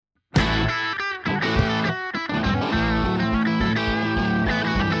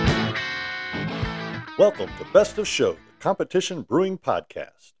Welcome to Best of Show, the competition brewing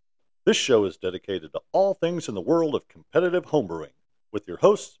podcast. This show is dedicated to all things in the world of competitive homebrewing, with your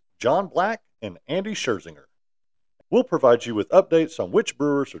hosts, John Black and Andy Scherzinger. We'll provide you with updates on which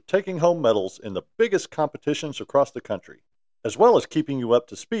brewers are taking home medals in the biggest competitions across the country, as well as keeping you up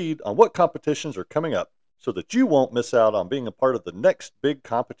to speed on what competitions are coming up so that you won't miss out on being a part of the next big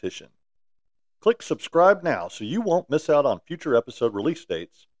competition. Click subscribe now so you won't miss out on future episode release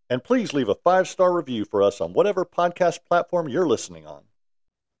dates, and please leave a 5-star review for us on whatever podcast platform you're listening on.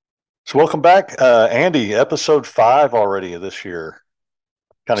 So welcome back, Andy, episode 5 already this year.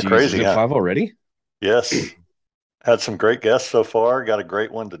 Kind of crazy, is it huh? 5 already? Yes. Had some great guests so far. Got a great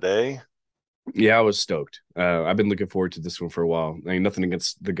one today. Yeah, I was stoked. I've been looking forward to this one for a while. I mean, nothing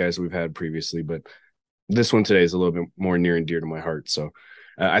against the guys we've had previously, but this one today is a little bit more near and dear to my heart. So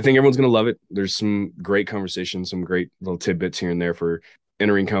I think everyone's going to love it. There's some great conversations, some great little tidbits here and there for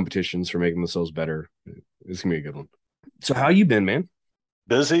entering competitions, for making themselves better. It's going to be a good one. So how you been, man?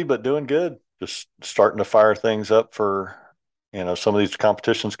 Busy, but doing good. Just starting to fire things up for, some of these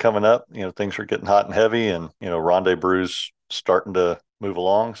competitions coming up. Things are getting hot and heavy, and, Rendezvous starting to move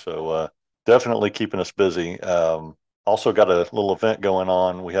along. So definitely keeping us busy. Also got a little event going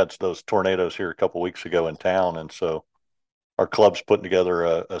on. We had those tornadoes here a couple weeks ago in town, and so our club's putting together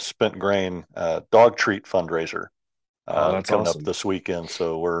a spent grain dog treat fundraiser That's coming awesome. up this weekend.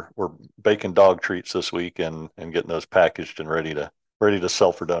 So we're baking dog treats this week and getting those packaged and ready to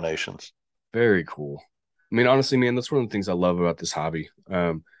sell for donations. Very cool. I mean, honestly, man, that's one of the things I love about this hobby.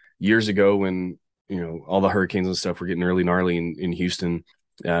 Years ago, when all the hurricanes and stuff were getting really gnarly in Houston,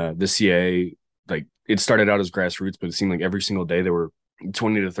 the CAA, like, it started out as grassroots, but it seemed like every single day there were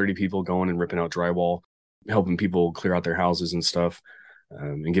 20 to 30 people going and ripping out drywall, helping people clear out their houses and stuff,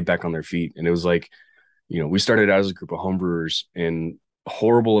 and get back on their feet. And it was like, we started out as a group of homebrewers, and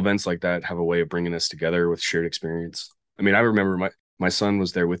horrible events like that have a way of bringing us together with shared experience. I mean, I remember my son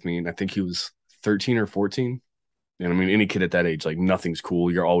was there with me, and I think he was 13 or 14. And I mean, any kid at that age, like, nothing's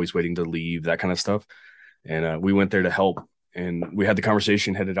cool. You're always waiting to leave, that kind of stuff. And we went there to help, and we had the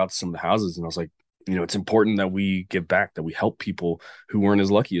conversation, headed out to some of the houses. And I was like, it's important that we give back, that we help people who weren't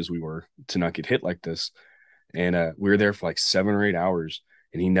as lucky as we were to not get hit like this. And we were there for like 7 or 8 hours,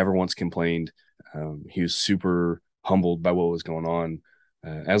 and he never once complained. He was super humbled by what was going on,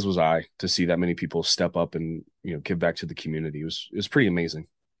 as was I, to see that many people step up and give back to the community. It was pretty amazing.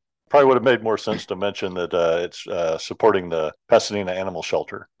 Probably would have made more sense to mention that it's supporting the Pasadena Animal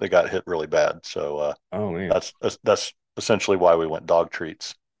Shelter. They got hit really bad, so Oh man, that's essentially why we went dog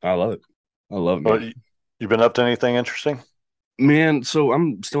treats. I love it. I love it, Well, man. you been up to anything interesting? Man, so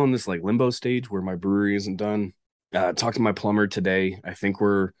I'm still in this like limbo stage where my brewery isn't done. Talked to my plumber today. I think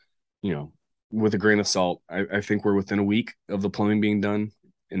we're, you know, with a grain of salt, I think we're within a week of the plumbing being done,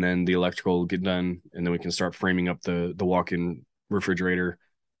 and then the electrical will get done, and then we can start framing up the walk-in refrigerator,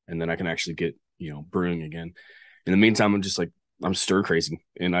 and then I can actually get, brewing again. In the meantime, I'm stir crazy,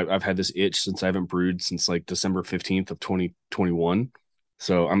 and I've had this itch since I haven't brewed since like December 15th of 2021.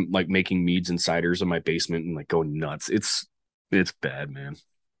 So I'm like making meads and ciders in my basement and like going nuts. It's bad, man.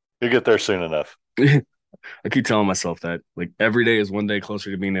 You get there soon enough. I keep telling myself that like every day is one day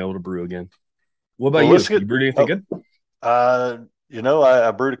closer to being able to brew again. What about Well, you? let's get. You brewed anything Oh, good?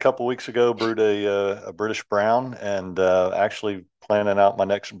 I brewed a couple weeks ago. Brewed a British Brown, and actually planning out my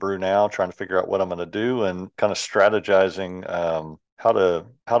next brew now. Trying to figure out what I'm going to do, and kind of strategizing how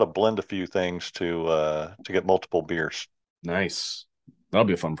to blend a few things to get multiple beers. Nice. That'll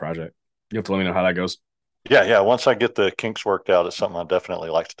be a fun project. You have to let me know how that goes. Yeah, yeah. Once I get the kinks worked out, it's something I definitely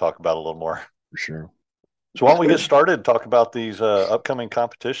like to talk about a little more. For sure. So why don't we get started? Talk about these upcoming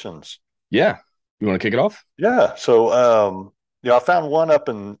competitions. Yeah. You want to kick it off? Yeah. So, I found one up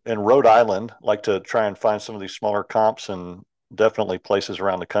in Rhode Island. Like to try and find some of these smaller comps and definitely places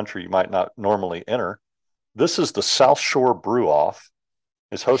around the country you might not normally enter. This is the South Shore Brew Off.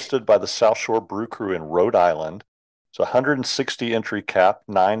 It's hosted by the South Shore Brew Crew in Rhode Island. It's a 160 entry cap,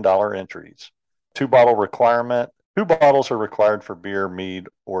 $9 entries. 2-bottle requirement. 2 bottles are required for beer, mead,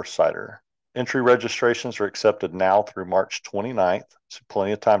 or cider. Entry registrations are accepted now through March 29th. So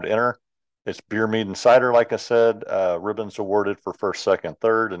plenty of time to enter. It's beer, mead, and cider, like I said. Ribbons awarded for first, second,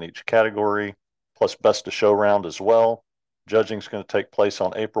 third in each category, plus best of show round as well. Judging is going to take place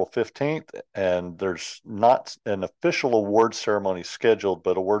on April 15th, and there's not an official award ceremony scheduled,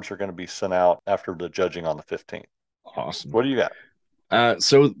 but awards are going to be sent out after the judging on the 15th. Awesome. What do you got?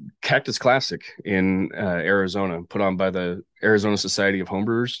 So Cactus Classic in Arizona, put on by the Arizona Society of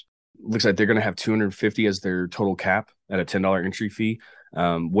Homebrewers. Looks like they're going to have 250 as their total cap at a $10 entry fee.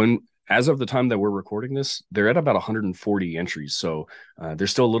 When as of the time that we're recording this, they're at about 140 entries. So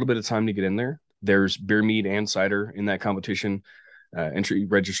there's still a little bit of time to get in there. There's beer, mead, and cider in that competition. Entry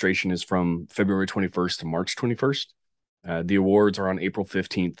registration is from February 21st to March 21st. The awards are on April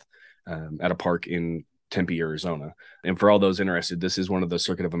 15th at a park in Tempe, Arizona. And for all those interested, this is one of the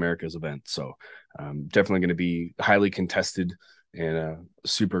Circuit of America's events. So definitely going to be highly contested and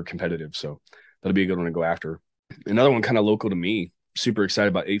super competitive. So that'll be a good one to go after. Another one kind of local to me, super excited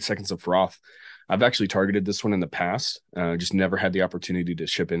about 8 Seconds of Froth. I've actually targeted this one in the past, just never had the opportunity to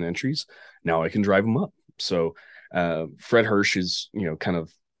ship in entries. Now I can drive them up. So Fred Hirsch is, kind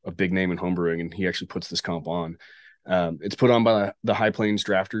of a big name in homebrewing, and he actually puts this comp on. It's put on by the High Plains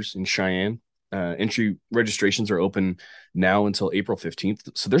Drafters in Cheyenne. Entry registrations are open now until April 15th.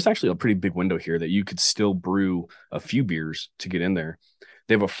 So there's actually a pretty big window here that you could still brew a few beers to get in there.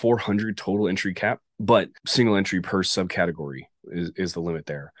 They have a 400 total entry cap, but single entry per subcategory is the limit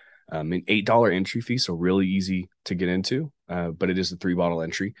there. An $8 entry fee, so really easy to get into, but it is a 3-bottle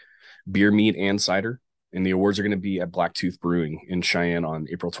entry. Beer, mead, and cider. And the awards are going to be at Blacktooth Brewing in Cheyenne on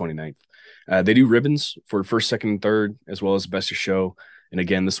April 29th. They do ribbons for first, second, and third, as well as best of show. And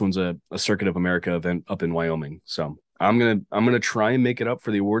again, this one's a Circuit of America event up in Wyoming. So I'm gonna try and make it up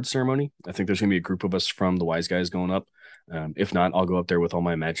for the awards ceremony. I think there's gonna be a group of us from the Wise Guys going up. If not, I'll go up there with all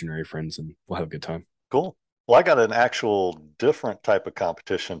my imaginary friends and we'll have a good time. Cool. Well, I got an actual different type of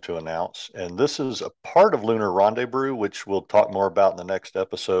competition to announce, and this is a part of Lunar Rendezvous, which we'll talk more about in the next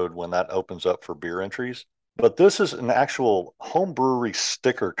episode when that opens up for beer entries. But this is an actual home brewery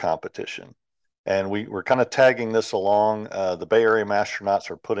sticker competition. And we're kind of tagging this along. The Bay Area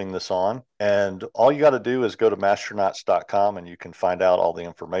Masternauts are putting this on. And all you got to do is go to masternauts.com and you can find out all the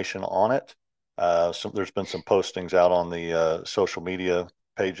information on it. So there's been some postings out on the social media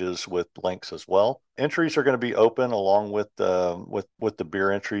pages with links as well. Entries are going to be open along with the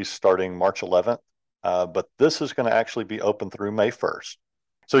beer entries starting March 11th. But this is going to actually be open through May 1st.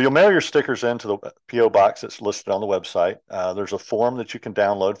 So you'll mail your stickers into the P.O. box that's listed on the website. There's a form that you can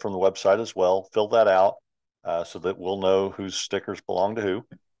download from the website as well. Fill that out so that we'll know whose stickers belong to who.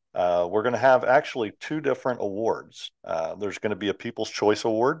 We're going to have actually 2 different awards. There's going to be a People's Choice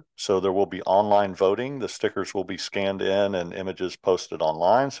Award. So there will be online voting. The stickers will be scanned in and images posted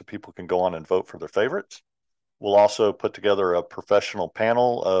online so people can go on and vote for their favorites. We'll also put together a professional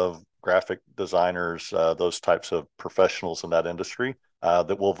panel of graphic designers, those types of professionals in that industry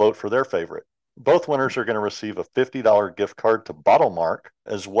that will vote for their favorite. Both winners are going to receive a $50 gift card to Bottle Mark,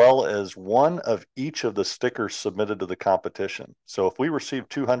 as well as one of each of the stickers submitted to the competition. So if we receive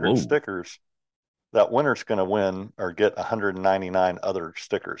 200 Whoa. stickers, that winner's going to win or get 199 other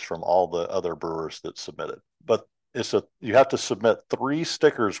stickers from all the other brewers that submitted. But you have to submit 3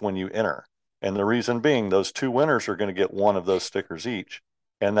 stickers when you enter. And the reason being, those 2 winners are going to get one of those stickers each.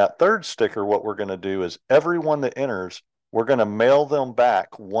 And that third sticker, what we're going to do is everyone that enters, we're going to mail them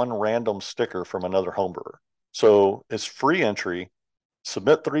back one random sticker from another home brewer. So it's free entry.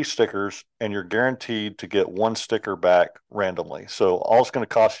 Submit 3 stickers, and you're guaranteed to get one sticker back randomly. So all it's going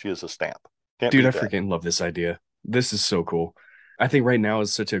to cost you is a stamp. Can't Dude, I beat that. freaking love this idea. This is so cool. I think right now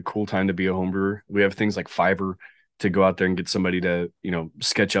is such a cool time to be a home brewer. We have things like Fiverr to go out there and get somebody to,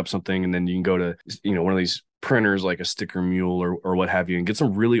 sketch up something, and then you can go to, one of these printers like a Sticker Mule or what have you, and get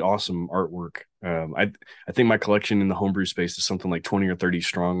some really awesome artwork. I think my collection in the homebrew space is something like 20 or 30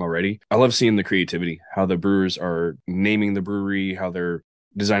 strong already. I love seeing the creativity, how the brewers are naming the brewery, how they're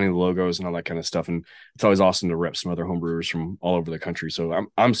designing the logos and all that kind of stuff. And it's always awesome to rep some other homebrewers from all over the country. So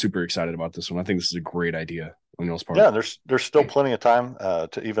I'm super excited about this one. I think this is a great idea on y'all's part. Yeah, there's still plenty of time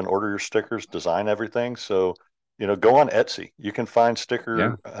to even order your stickers, design everything. So, go on Etsy. You can find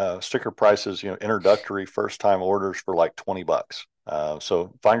Yeah, sticker prices, introductory first time orders for like $20.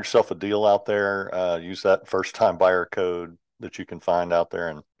 So find yourself a deal out there. Use that first time buyer code that you can find out there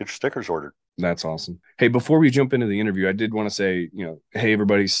and get your stickers ordered. that's awesome. Hey, before we jump into the interview, I did want to say, hey,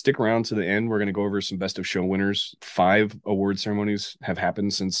 everybody, stick around to the end. We're going to go over some best of show winners. 5 award ceremonies have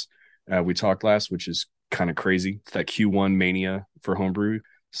happened since we talked last, which is kind of crazy. It's that Q1 mania for homebrew.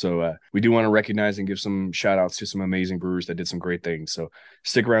 So we do want to recognize and give some shout outs to some amazing brewers that did some great things. So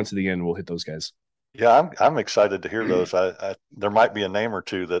stick around to the end. We'll hit those guys. Yeah, I'm excited to hear those. There might be a name or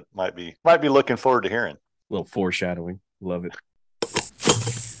two that might be looking forward to hearing. A little foreshadowing. Love it.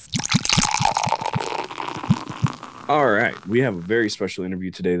 All right. We have a very special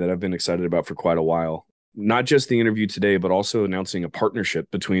interview today that I've been excited about for quite a while. Not just the interview today, but also announcing a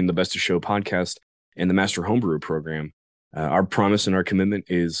partnership between the Best of Show podcast and the Master Homebrewer Program. Our promise and our commitment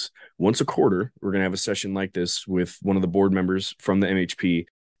is once a quarter, we're going to have a session like this with one of the board members from the MHP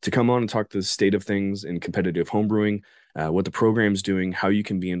to come on and talk to the state of things in competitive homebrewing, what the program's doing, how you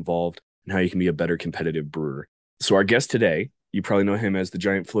can be involved, and how you can be a better competitive brewer. So our guest today You probably know him as the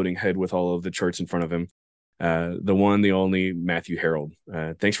giant floating head with all of the charts in front of him. The one, the only Matthew Herrold.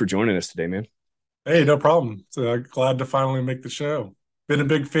 Thanks for joining us today, man. Hey, no problem. So glad to finally make the show. Been a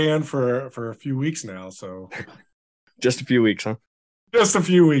big fan for a few weeks now, so Just a few weeks, huh? just a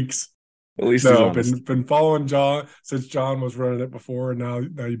few weeks. At least he's No, honest. been following John since John was running it before, and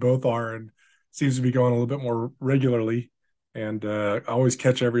now you both are, and seems to be going a little bit more regularly. And I always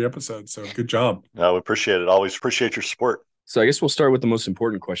catch every episode, so good job. No, we appreciate it. Always appreciate your support. So I guess we'll start with the most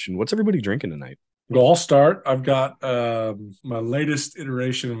important question. What's everybody drinking tonight? Well, I'll start. I've got my latest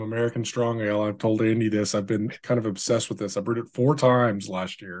iteration of American Strong Ale. I've told Andy this. I've been kind of obsessed with this. I brewed it 4 times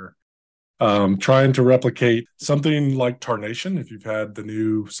last year. Trying to replicate something like Tarnation, if you've had the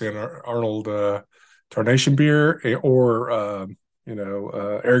new San Arnold Tarnation beer, or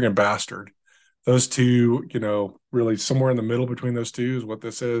Arrogant Bastard. Those two, really somewhere in the middle between those two is what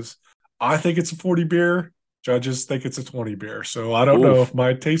this is. I think it's a 40 beer. Judges think it's a 20 beer. So I don't know Oof. if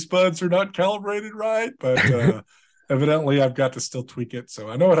my taste buds are not calibrated right, but evidently I've got to still tweak it. So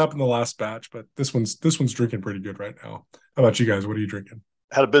I know what happened the last batch, but this one's drinking pretty good right now. How about you guys? What are you drinking?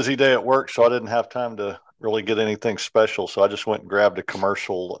 Had a busy day at work, so I didn't have time to really get anything special. So I just went and grabbed a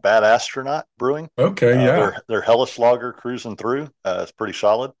commercial Bad Astronaut Brewing. Okay, yeah. Their Hellas Lager cruising through. It's pretty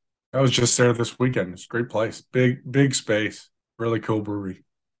solid. I was just there this weekend. It's a great place. Big space. Really cool brewery.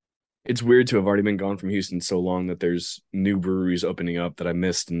 It's weird to have already been gone from Houston so long that there's new breweries opening up that I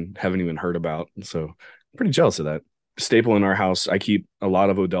missed and haven't even heard about. So I'm pretty jealous of that. Staple in our house, I keep a lot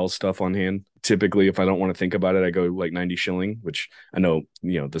of Odell's stuff on hand. Typically, if I don't want to think about it, I go like 90 shilling, which I know,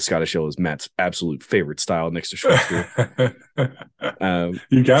 the Scottish Ale is Matt's absolute favorite style next to Schweppes beer.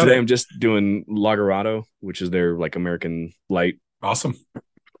 You got Today it. I'm just doing Lagerado, which is their like American light. Awesome.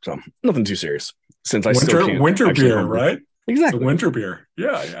 So nothing too serious since I still can't Winter actually beer, homebrew. right? It's a Exactly. winter beer.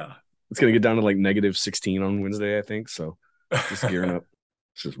 Yeah, It's gonna get down to like negative 16 on Wednesday, I think. So just gearing yeah. up.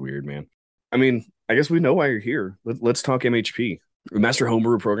 It's just weird, man. I mean, I guess we know why you're here. Let's talk MHP. The Master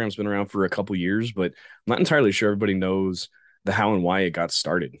Homebrewer Program's been around for a couple years, but I'm not entirely sure everybody knows the how and why it got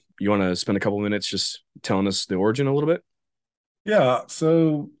started. You want to spend a couple minutes just telling us the origin a little bit? Yeah,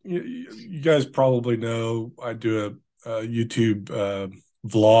 so you guys probably know I do a YouTube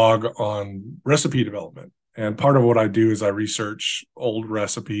vlog on recipe development. And part of what I do is I research old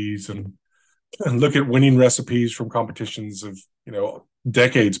recipes and look at winning recipes from competitions of,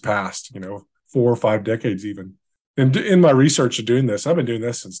 decades past, 4 or 5 decades even. And in my research of doing this, I've been doing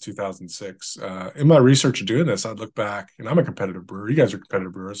this since 2006. In my research of doing this, I'd look back, and I'm a competitive brewer. You guys are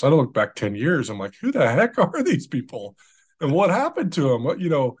competitive brewers. So I'd look back 10 years. I'm like, who the heck are these people? And what happened to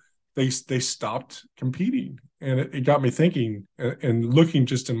them? They stopped competing. And it got me thinking and looking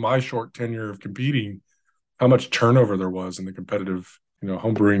just in my short tenure of competing, how much turnover there was in the competitive,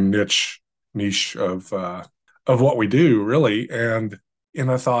 homebrewing niche of what we do, really. And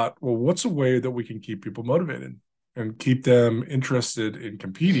I thought, well, what's a way that we can keep people motivated and keep them interested in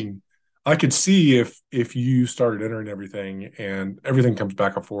competing? I could see if you started entering everything and everything comes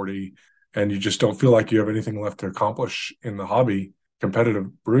back a 40 and you just don't feel like you have anything left to accomplish in the hobby,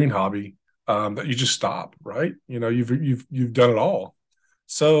 competitive brewing hobby, that you just stop, right? You've done it all.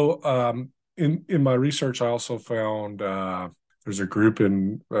 So in my research, I also found there's a group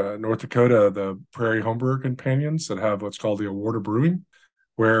in North Dakota, the Prairie Homebrewer Companions, that have what's called the Award of Brewing,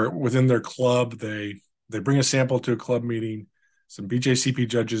 where within their club they bring a sample to a club meeting. Some BJCP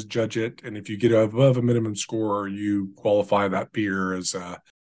judges judge it, and if you get above a minimum score, you qualify that beer as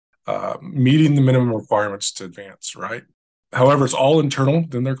meeting the minimum requirements to advance. Right. However, it's all internal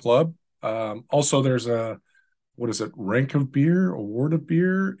within their club. Also, there's a what is it, rank of beer, award of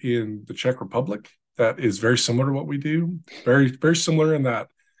beer in the Czech Republic that is very similar to what we do. Very, very similar in that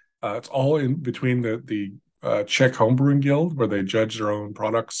it's all in between the Czech Homebrewing Guild, where they judge their own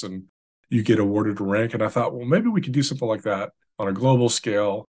products and you get awarded a rank. And I thought, well, maybe we could do something like that on a global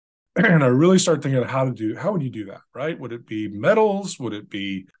scale. And I really started thinking how would you do that, right? Would it be medals? Would it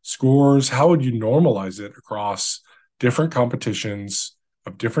be scores? How would you normalize it across different competitions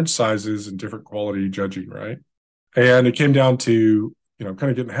of different sizes and different quality judging, right? And it came down to, kind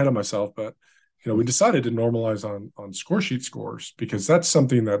of getting ahead of myself, but, we decided to normalize on score sheet scores because that's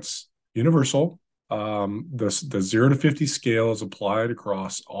something that's universal. The 0 to 50 scale is applied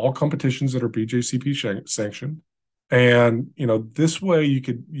across all competitions that are BJCP sanctioned. And, this way you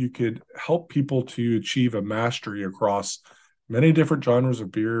could help people to achieve a mastery across many different genres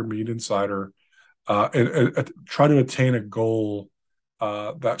of beer, mead, and cider, and try to attain a goal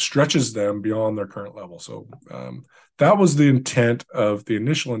that stretches them beyond their current level. So that was the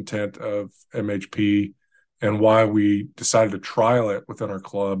initial intent of MHP, and why we decided to trial it within our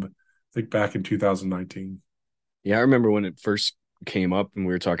club, I think back in 2019. Yeah, I remember when it first came up and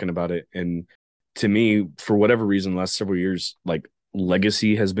we were talking about it. And to me, for whatever reason, the last several years, like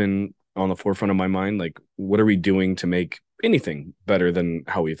legacy has been on the forefront of my mind. Like, what are we doing to make anything better than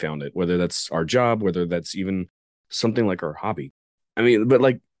how we found it? Whether that's our job, whether that's even something like our hobby. I mean, but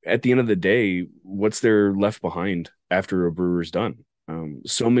like at the end of the day, what's there left behind after a brewer's done?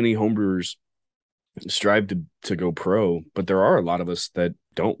 So many homebrewers strive to go pro, but there are a lot of us that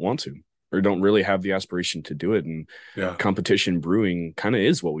don't want to or don't really have the aspiration to do it. And Yeah. competition brewing kind of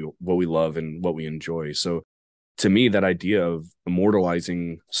is what we love and what we enjoy. So to me, that idea of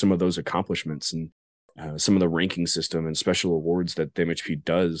immortalizing some of those accomplishments and some of the ranking system and special awards that the MHP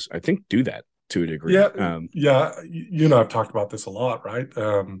does, I think do that to a degree. Yeah, yeah. You and I have talked about this a lot, right?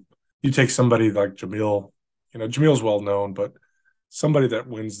 You take somebody like Jamil. Jamil's well known, but somebody that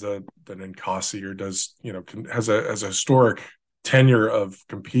wins the Ninkasi or does has a historic tenure of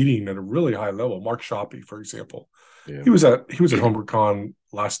competing at a really high level. Mark Shoppy, for example, Yeah. he was at HomebrewCon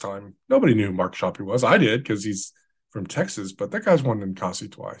last time. Nobody knew who Mark Shoppy was. I did because he's from Texas, but that guy's won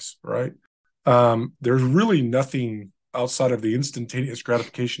Ninkasi twice, right? There's really nothing outside of the instantaneous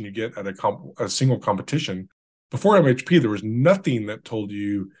gratification you get at a single competition. Before MHP, there was nothing that told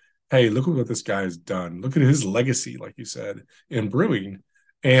you, hey, look at what this guy has done. Look at his legacy, like you said, in brewing.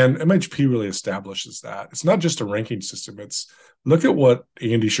 And MHP really establishes that. It's not just a ranking system. It's look at what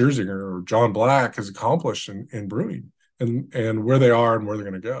Andy Scherzinger or John Black has accomplished in brewing and where they are and where they're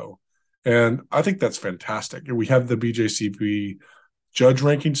going to go. And I think that's fantastic. We have the BJCP judge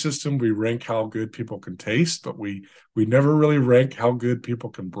ranking system. We rank how good people can taste, but we never really rank how good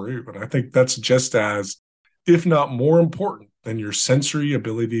people can brew. And I think that's just as, if not more important than your sensory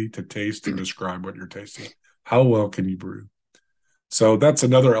ability to taste and describe what you're tasting. How well can you brew? So that's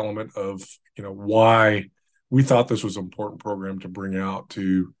another element of why we thought this was an important program to bring out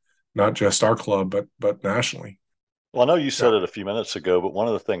to not just our club but nationally. Well, I know you said Yeah. it a few minutes ago, but one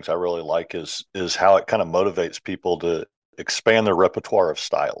of the things I really like is how it kind of motivates people to expand their repertoire of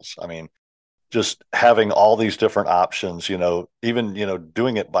styles. I mean, just having all these different options, even,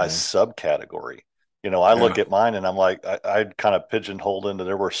 doing it by Yeah. subcategory. I Yeah. look at mine and I'm like, I'd kind of pigeonholed into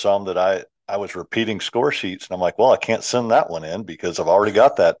there were some that I was repeating score sheets and I'm like, well, I can't send that one in because I've already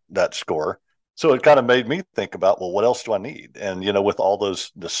got that score. So it kind of made me think about, well, what else do I need? And, with all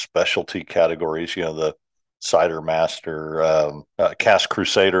the specialty categories, the cider master, cask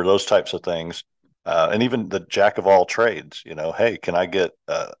crusader, those types of things. And even the jack of all trades, hey, can I get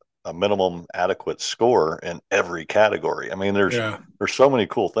a minimum adequate score in every category? I mean, Yeah. there's so many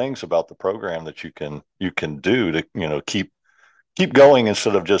cool things about the program that you can do to keep going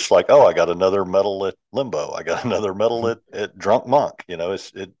instead of just like, oh, I got another medal at Limbo, I got another medal at Drunk Monk.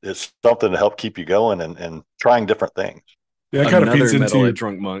 It's something to help keep you going and trying different things. Yeah, it kind of feeds Another medal at into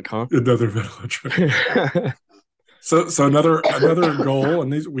Drunk Monk, huh? another medal. So another goal,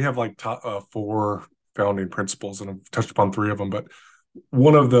 and these we have like four founding principles, and I've touched upon three of them. But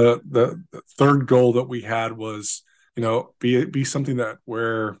one of the third goal that we had was, be something that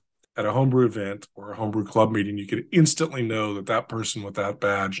where at a homebrew event or a homebrew club meeting, you could instantly know that person with that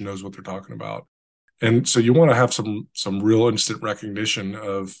badge knows what they're talking about. And so you want to have some real instant recognition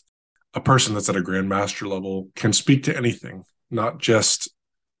of a person that's at a grandmaster level can speak to anything, not just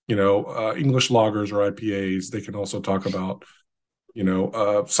English lagers or IPAs. They can also talk about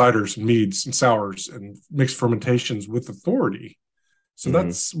ciders and meads and sours and mixed fermentations with authority. So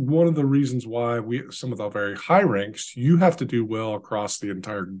that's one of the reasons why some of the very high ranks, you have to do well across the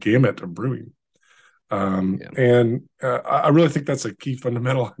entire gamut of brewing. And I really think that's a key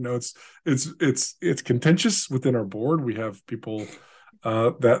fundamental. I know it's contentious within our board. We have people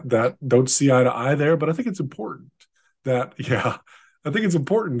that don't see eye to eye there, but I think it's important that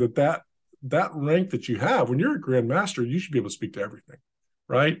rank that you have when you're a grandmaster, you should be able to speak to everything,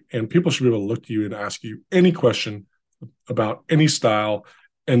 right? And people should be able to look to you and ask you any question about any style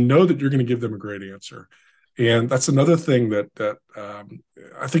and know that you're going to give them a great answer. And that's another thing that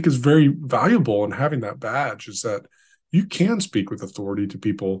I think is very valuable in having that badge is that you can speak with authority to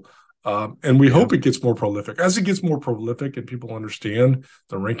people. And we hope it gets more prolific. As it gets more prolific and people understand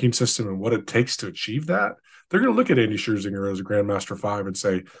the ranking system and what it takes to achieve that, they're going to look at Andy Scherzinger as a Grandmaster 5 and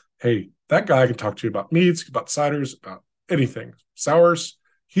say, hey, that guy can talk to you about meads, about ciders, about anything. Sours,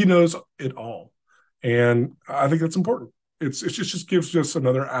 he knows it all. And I think that's important. It just gives us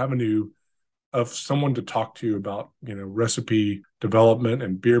another avenue of someone to talk to about, recipe development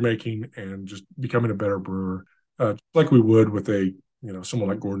and beer making and just becoming a better brewer, like we would with someone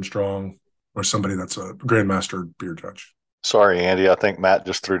like Gordon Strong or somebody that's a grandmaster beer judge. Sorry, Andy. I think Matt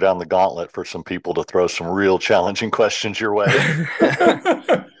just threw down the gauntlet for some people to throw some real challenging questions your way.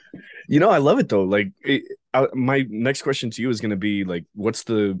 I love it though. Like my next question to you is going to be like, what's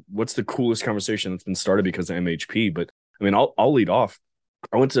the coolest conversation that's been started because of MHP? But I mean, I'll lead off.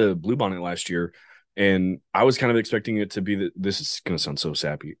 I went to Bluebonnet last year, and I was kind of expecting it to be this is going to sound so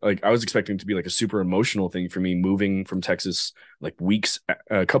sappy. Like I was expecting it to be like a super emotional thing for me moving from Texas, like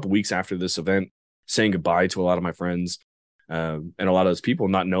a couple weeks after this event, saying goodbye to a lot of my friends, and a lot of those people,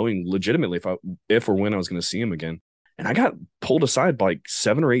 not knowing legitimately if or when I was going to see them again. And I got pulled aside by like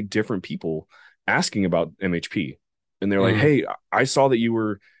 7 or 8 different people asking about MHP, and they're like, "Hey, I saw that you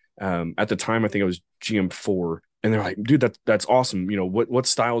were at the time. I think I was GM4." And they're like, dude, that's awesome. You know, what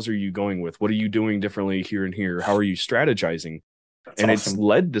styles are you going with? What are you doing differently here and here? How are you strategizing? That's And awesome. it's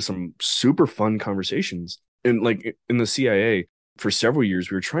led to some super fun conversations. And like in the CIA, for several years,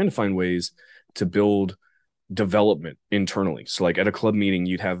 we were trying to find ways to build development internally. So like at a club meeting,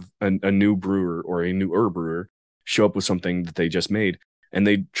 you'd have a new brewer or a newer brewer show up with something that they just made, and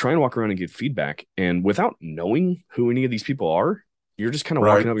they try and walk around and get feedback. And without knowing who any of these people are, you're just kind of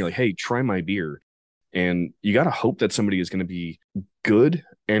Right. walking up and you're like, hey, try my beer. And you got to hope that somebody is going to be good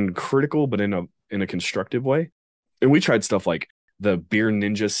and critical, but in a constructive way. And we tried stuff like the beer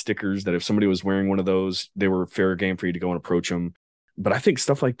ninja stickers that if somebody was wearing one of those, they were fair game for you to go and approach them. But I think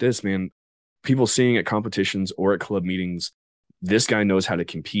stuff like this, man, people seeing at competitions or at club meetings, this guy knows how to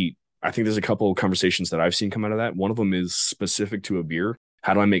compete. I think there's a couple of conversations that I've seen come out of that. One of them is specific to a beer.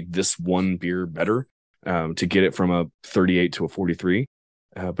 How do I make this one beer better, to get it from a 38 to a 43?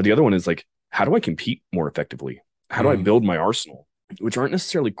 But the other one is like, how do I compete more effectively? How do I Mm. build my arsenal? Which aren't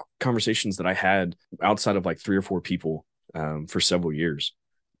necessarily conversations that I had outside of like 3 or 4 people, for several years.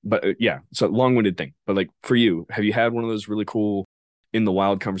 But yeah, so long-winded thing. But like for you, have you had one of those really cool in the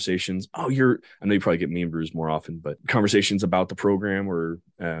wild conversations? I know you probably get me and Brews more often, but conversations about the program or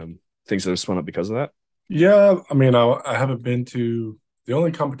things that have spun up because of that. Yeah, I mean, I haven't been to the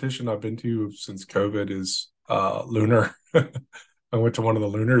only competition I've been to since COVID is Lunar. I went to one of the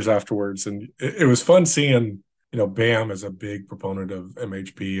Lunars afterwards, and it was fun seeing, BAM is a big proponent of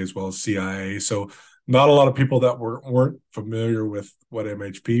MHP as well as CIA. So not a lot of people that weren't familiar with what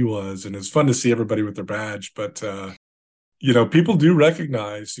MHP was, and it's fun to see everybody with their badge. But people do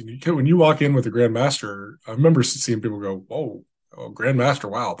recognize when you walk in with a Grandmaster. I remember seeing people go, "Whoa, oh, Grandmaster!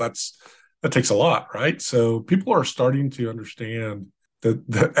 Wow, that takes a lot, right?" So people are starting to understand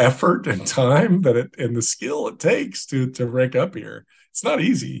the effort and time and the skill it takes to rank up here. It's not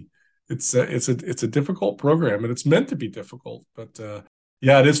easy. It's a difficult program, and it's meant to be difficult. But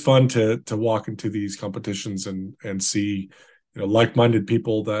yeah, it is fun to walk into these competitions and see like-minded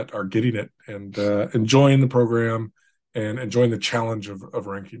people that are getting it and enjoying the program and enjoying the challenge of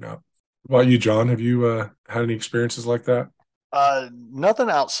ranking up. What about you, John? Have you had any experiences like that? Nothing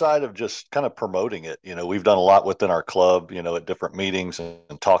outside of just kind of promoting it. We've done a lot within our club, at different meetings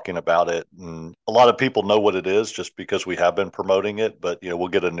and talking about it. And a lot of people know what it is just because we have been promoting it. But, we'll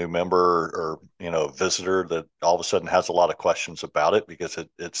get a new member or a visitor that all of a sudden has a lot of questions about it because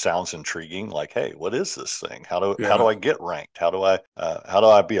it sounds intriguing. Like, hey, what is this thing? How do Yeah, I get ranked? How do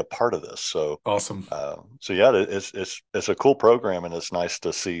I be a part of this? awesome. So yeah, it's a cool program, and it's nice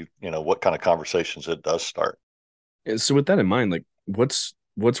to see, what kind of conversations it does start. And so with that in mind, like what's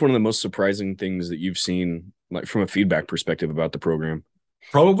one of the most surprising things that you've seen, like from a feedback perspective about the program?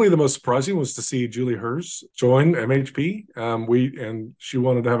 Probably the most surprising was to see Julie Hers join MHP. She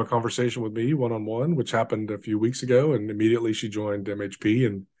wanted to have a conversation with me one on one, which happened a few weeks ago, and immediately she joined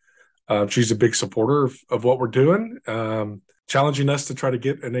MHP, and she's a big supporter of what we're doing, challenging us to try to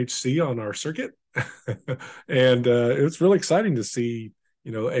get an HC on our circuit, and it was really exciting to see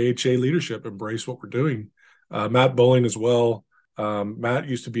AHA leadership embrace what we're doing. Matt Bowling as well. Matt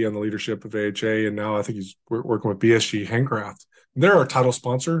used to be on the leadership of AHA, and now I think he's working with BSG Handcraft. They're our title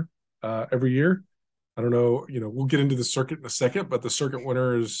sponsor every year. I don't know, we'll get into the circuit in a second, but the circuit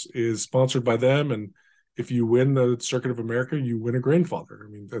winner is sponsored by them. And if you win the Circuit of America, you win a grandfather. I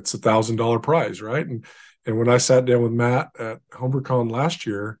mean, that's $1,000 prize, right? And when I sat down with Matt at HomebrewCon last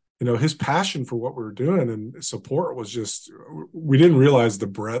year, his passion for what we were doing and support was just, we didn't realize the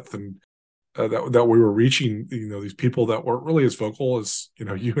breadth and that we were reaching, these people that weren't really as vocal as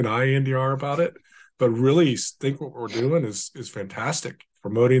you and I, Andy, are about it, but really think what we're doing is fantastic.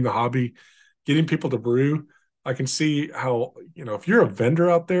 Promoting the hobby, getting people to brew. I can see how if you're a vendor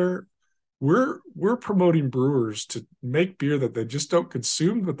out there, we're promoting brewers to make beer that they just don't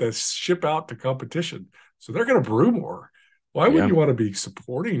consume, but they ship out to competition, so they're going to brew more. Why wouldn't Yeah. you want to be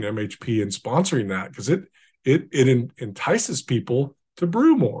supporting MHP and sponsoring that? Because it entices people to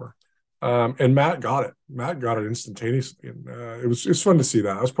brew more. And Matt got it. Matt got it instantaneously, and it's fun to see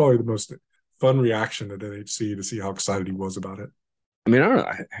that. That was probably the most fun reaction at NHC to see how excited he was about it. I mean, I don't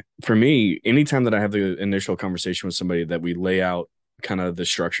know. For me, anytime that I have the initial conversation with somebody, that we lay out kind of the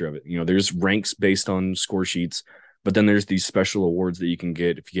structure of it. There's ranks based on score sheets, but then there's these special awards that you can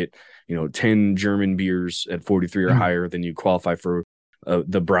get. If you get, 10 German beers at 43 or higher, then you qualify for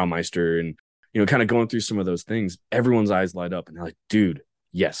the Braumeister, and kind of going through some of those things. Everyone's eyes light up, and they're like, "Dude,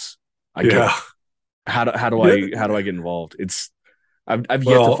 yes, I get Yeah. it. Yeah. How do I get involved?" I've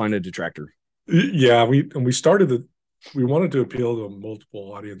yet to Well, find a detractor. yeah, we wanted to appeal to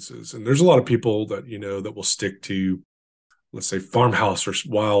multiple audiences, and there's a lot of people that that will stick to, let's say, farmhouse or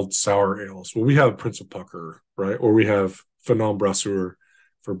wild sour ales. Well, we have Prince of Pucker, right? Or we have Phenom Brasseur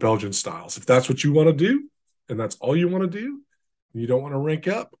for Belgian styles. If that's what you want to do, and that's all you want to do, and you don't want to rank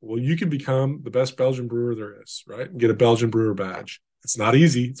up, well, you can become the best Belgian brewer there is, right? And get a Belgian brewer badge. It's not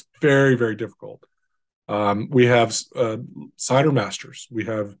easy. It's very, very difficult. We have cider masters. We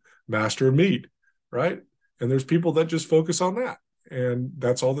have master of mead, right? And there's people that just focus on that, and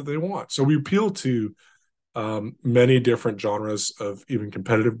that's all that they want. So we appeal to many different genres of even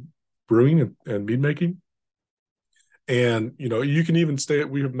competitive brewing and mead making. And you can even stay.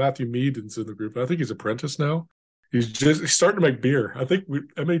 We have Matthew Mead in the group. I think he's apprentice now. He's starting to make beer. I think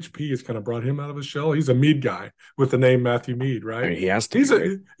MHP has kind of brought him out of his shell. He's a mead guy with the name Matthew Mead, I right? mean, he has to be, He's right?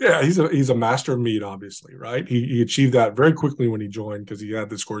 a yeah, he's a master of mead, obviously, right? He achieved that very quickly when he joined because he had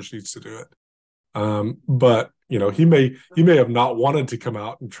the score sheets to do it. But he may have not wanted to come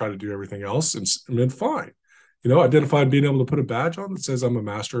out and try to do everything else, and been fine. Identified being able to put a badge on that says I'm a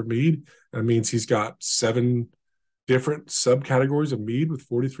master of mead. That means he's got 7 different subcategories of mead with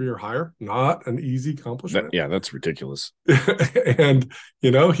 43 or higher. Not an easy accomplishment. Yeah, that's ridiculous. And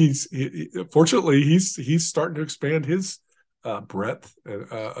fortunately he's starting to expand his breadth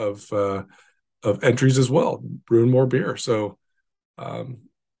of entries as well, brewing more beer. So I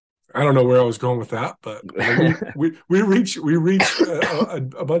don't know where I was going with that, but we reach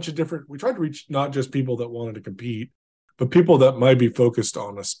a bunch of different. We tried to reach not just people that wanted to compete, but people that might be focused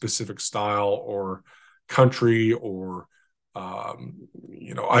on a specific style or country or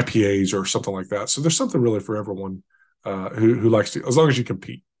IPAs or something like that. So there's something really for everyone who likes to, as long as you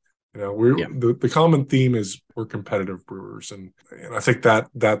compete. Yeah. The common theme is we're competitive brewers, and I think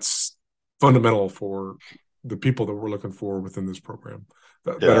that's fundamental for the people that we're looking for within this program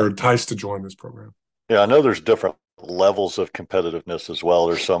that Yeah. are enticed to join this program. Yeah, I know there's different levels of competitiveness as well.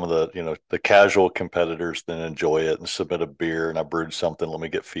 There's some of the casual competitors that enjoy it and submit a beer, and I brewed something, let me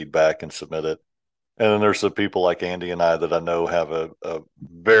get feedback and submit it. And then there's the people like Andy and I that I know have a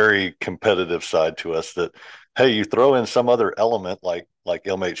very competitive side to us that, hey, you throw in some other element like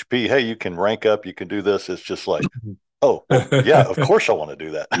MHP, hey, you can rank up, you can do this. It's just like, oh, well, yeah, of course I want to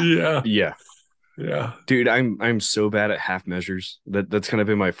do that. Yeah. Yeah. Yeah. Dude, I'm so bad at half measures. That's kind of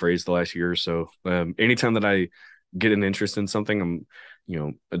been my phrase the last year or so. Anytime that I get an interest in something, I'm,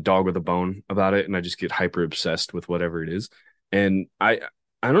 a dog with a bone about it, and I just get hyper obsessed with whatever it is. And I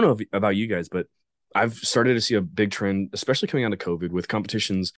don't know about you guys, but I've started to see a big trend, especially coming out of COVID, with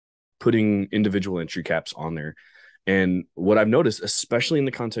competitions putting individual entry caps on there. And what I've noticed, especially in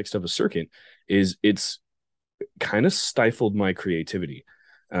the context of a circuit, is it's kind of stifled my creativity.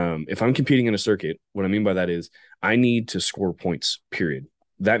 If I'm competing in a circuit, what I mean by that is I need to score points, period.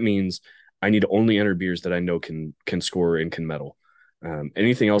 That means I need to only enter beers that I know can score and can medal.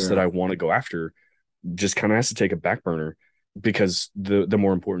 Anything else that Yeah. I want to go after just kind of has to take a back burner, because the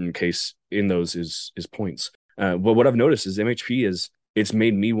more important case in those is points. But what I've noticed is MHP it's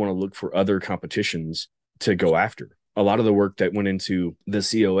made me want to look for other competitions to go after. A lot of the work that went into the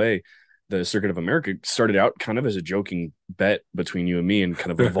COA, the Circuit of America, started out kind of as a joking bet between you and me, and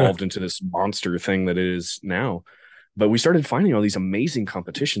kind of evolved into this monster thing that it is now. But we started finding all these amazing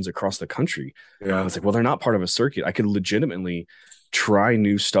competitions across the country. Yeah. It's like, well, they're not part of a circuit. I could legitimately try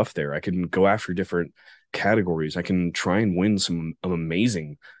new stuff there. I can go after different categories. I can try and win some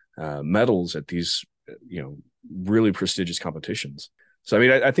amazing medals at these, really prestigious competitions. So, I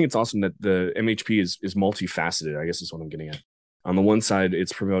mean, I think it's awesome that the MHP is multifaceted, I guess is what I'm getting at. On the one side,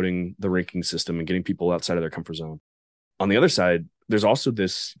 it's promoting the ranking system and getting people outside of their comfort zone. On the other side, there's also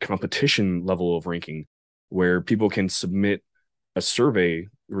this competition level of ranking where people can submit a survey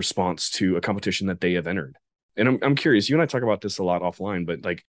response to a competition that they have entered. And I'm curious, you and I talk about this a lot offline, but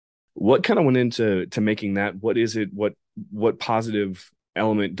like, what kind of went into making that? What is it? What positive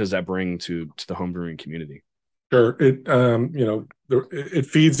element does that bring to the homebrewing community? Sure. It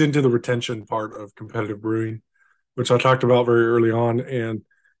feeds into the retention part of competitive brewing, which I talked about very early on. And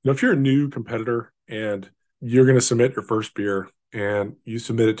if you're a new competitor and you're going to submit your first beer and you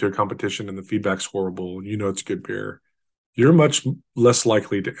submit it to a competition and the feedback's horrible, and it's good beer, you're much less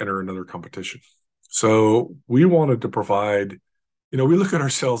likely to enter another competition. So we wanted to provide we look at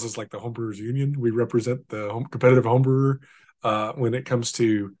ourselves as like the homebrewers union. We represent the competitive homebrewer when it comes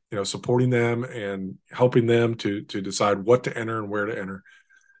to supporting them and helping them to decide what to enter and where to enter.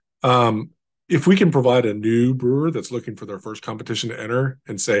 If we can provide a new brewer that's looking for their first competition to enter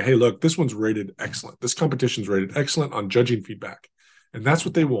and say, hey, look, this one's rated excellent. This competition's rated excellent on judging feedback. And that's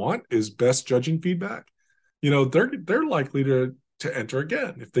what they want, is best judging feedback. They're likely to enter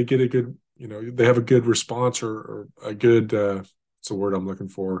again if they get a good, they have a good response or a good what's the word I'm looking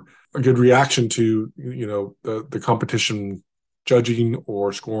for? A good reaction to, the competition judging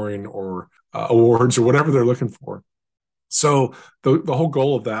or scoring or awards or whatever they're looking for. So the whole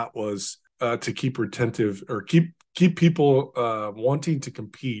goal of that was to keep retentive or keep people wanting to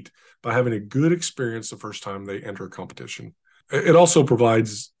compete by having a good experience the first time they enter a competition. It also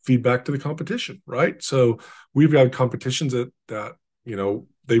provides feedback to the competition, right? So we've had competitions that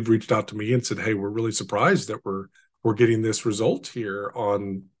they've reached out to me and said, hey, we're really surprised that we're getting this result here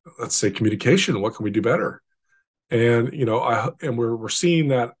on, let's say, communication. What can we do better? And we're seeing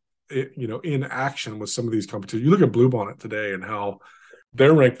that in action with some of these competitions. You look at Bluebonnet today and how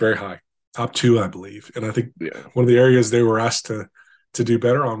they're ranked very high, top 2, I believe. And I think one of the areas they were asked to do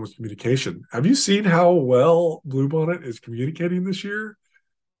better on was communication. Have you seen how well Bluebonnet is communicating this year?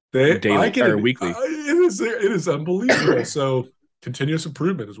 Daily or weekly. It is unbelievable. So continuous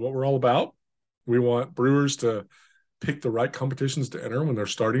improvement is what we're all about. We want brewers to pick the right competitions to enter when they're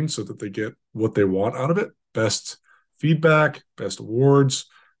starting so that they get what they want out of it. Best feedback, best awards,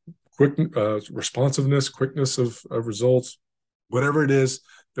 quick responsiveness, quickness of results, whatever it is.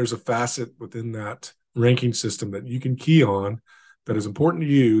 There's a facet within that ranking system that you can key on that is important to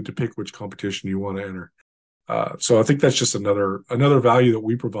you to pick which competition you want to enter. So I think that's just another value that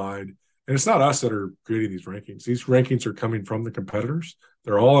we provide. And it's not us that are creating these rankings. These rankings are coming from the competitors.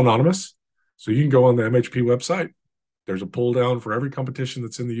 They're all anonymous. So you can go on the MHP website. There's a pull down for every competition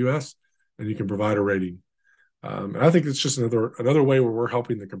that's in the U.S., and you can provide a rating. And I think it's just another way where we're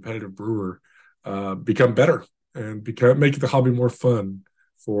helping the competitive brewer become better and make the hobby more fun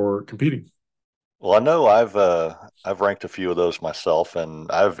for competing. Well, I know I've ranked a few of those myself,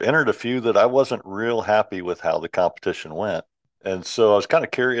 and I've entered a few that I wasn't real happy with how the competition went. And so I was kind of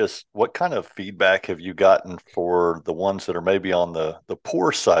curious, what kind of feedback have you gotten for the ones that are maybe on the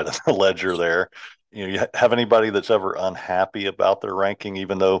poor side of the ledger there? You have anybody that's ever unhappy about their ranking,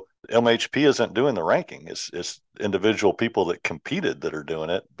 even though MHP isn't doing the ranking? It's individual people that competed that are doing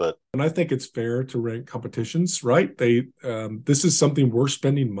it. And I think it's fair to rank competitions, right? This is something we're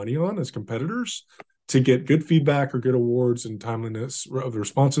spending money on as competitors to get good feedback or good awards and timeliness of the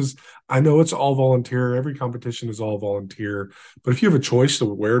responses. I know it's all volunteer. Every competition is all volunteer. But if you have a choice of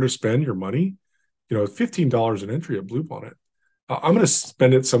where to spend your money, $15 an entry at Bluebonnet, I'm going to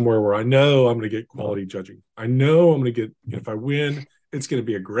spend it somewhere where I know I'm going to get quality judging. I know I'm going to get, if I win, it's going to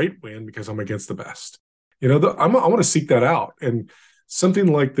be a great win because I'm against the best. I want to seek that out. And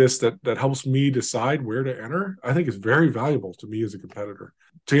something like this that helps me decide where to enter, I think is very valuable to me as a competitor.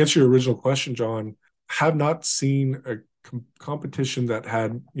 To answer your original question, John, have not seen a competition that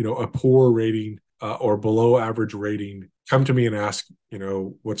had, a poor rating or below average rating come to me and ask,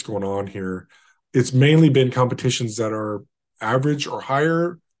 what's going on here. It's mainly been competitions that are average or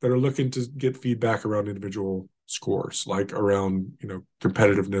higher that are looking to get feedback around individual scores, like around,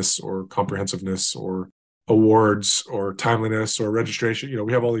 competitiveness or comprehensiveness or awards or timeliness or registration.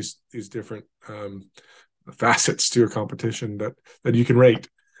 We have all these different facets to a competition that you can rate.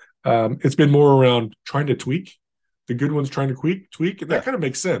 It's been more around trying to tweak. The good ones trying to tweak, and that kind of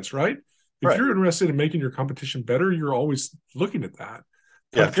makes sense, right? If you're interested in making your competition better, you're always looking at that.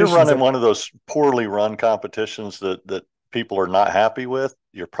 Yeah, if you're running one of those poorly run competitions that people are not happy with,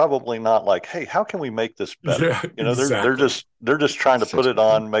 you're probably not like, hey, how can we make this better? Yeah, exactly. they're just trying to put it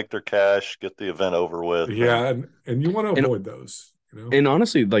on, make their cash, get the event over with. Yeah, and you want to avoid those. And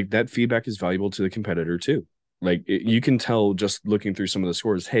honestly, like, that feedback is valuable to the competitor too. Like, you can tell just looking through some of the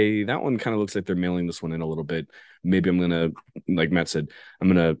scores, hey, that one kind of looks like they're mailing this one in a little bit. Maybe I'm gonna, like Matt said, I'm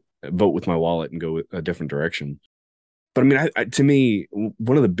gonna vote with my wallet and go a different direction. But I mean, to me,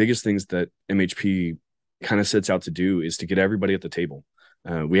 one of the biggest things that MHP kind of sets out to do is to get everybody at the table.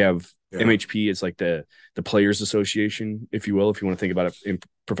 We have MHP is like the Players Association, if you will, if you want to think about it in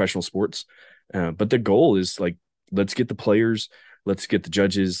professional sports. But the goal is, like, let's get the players, let's get the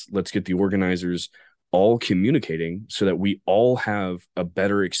judges, let's get the organizers all communicating so that we all have a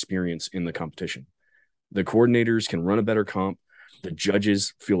better experience in the competition. The coordinators can run a better comp. The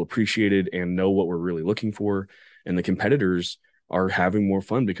judges feel appreciated and know what we're really looking for. And the competitors are having more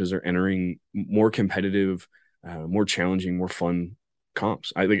fun because they're entering more competitive, more challenging, more fun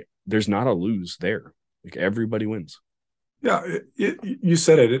comps. I think there's not a lose there. Like, everybody wins. Yeah, you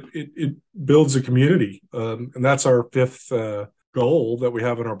said it builds a community, and that's our fifth goal that we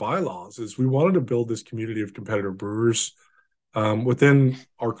have in our bylaws. Is we wanted to build this community of competitive brewers within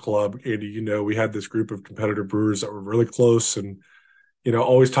our club. Andy, we had this group of competitive brewers that were really close, and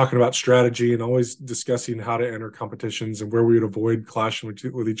always talking about strategy and always discussing how to enter competitions and where we would avoid clashing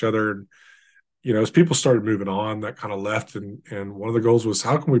with each other. And as people started moving on, that kind of left, and one of the goals was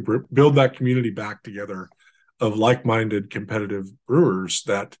how can we build that community back together of like-minded competitive brewers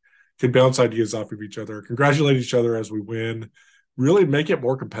that could bounce ideas off of each other, congratulate each other as we win, really make it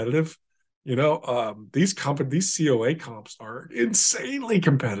more competitive. These COA comps are insanely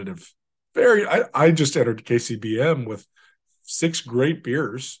competitive. I just entered KCBM with 6 great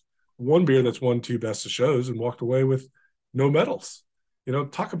beers, one beer that's won 2 best of shows, and walked away with no medals.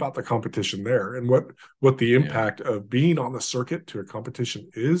 Talk about the competition there and what the impact of being on the circuit to a competition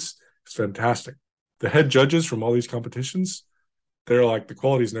is fantastic. The head judges from all these competitions, they're like, the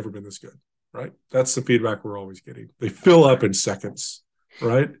quality's never been this good, right? That's the feedback we're always getting. They fill up in seconds,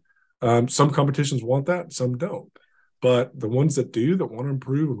 right? Some competitions want that, some don't. But the ones that do, that want to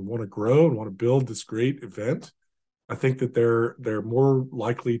improve and want to grow and want to build this great event, I think that they're more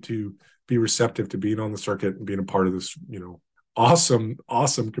likely to be receptive to being on the circuit and being a part of this, awesome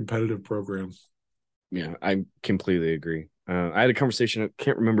competitive program. Yeah, I completely agree. I had a conversation, I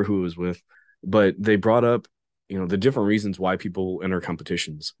can't remember who it was with, but they brought up, the different reasons why people enter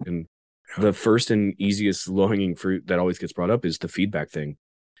competitions. And the first and easiest low-hanging fruit that always gets brought up is the feedback thing.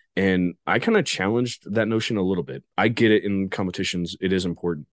 And I kind of challenged that notion a little bit. I get it, in competitions, it is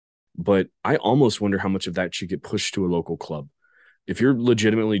important, but I almost wonder how much of that should get pushed to a local club. If you're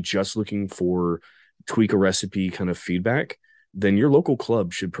legitimately just looking for tweak a recipe kind of feedback, then your local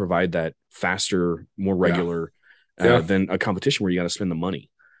club should provide that faster, more regular than a competition where you got to spend the money.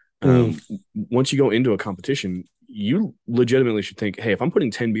 Once you go into a competition, you legitimately should think, hey, if I'm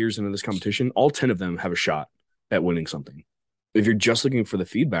putting 10 beers into this competition, all 10 of them have a shot at winning something. If you're just looking for the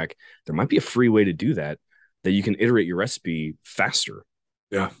feedback, there might be a free way to do that you can iterate your recipe faster.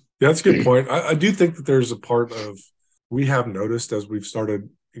 Yeah, that's a good point. I do think that there's a part of, we have noticed as we've started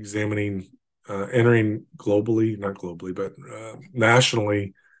examining, entering globally, not globally, but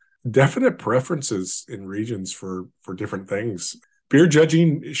nationally, definite preferences in regions for different things. Beer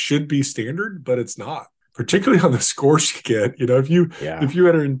judging should be standard, but it's not, particularly on the scores you get. If you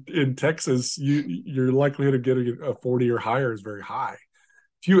enter in Texas, your likelihood of getting a 40 or higher is very high.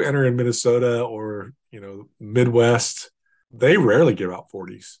 If you enter in Minnesota or Midwest, they rarely give out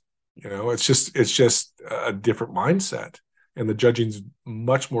 40s. It's just a different mindset, and the judging's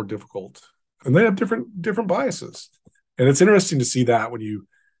much more difficult, and they have different biases. And it's interesting to see that when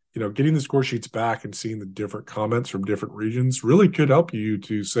getting the score sheets back and seeing the different comments from different regions really could help you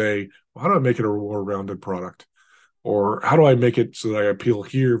to say, well, how do I make it a more rounded product? Or how do I make it so that I appeal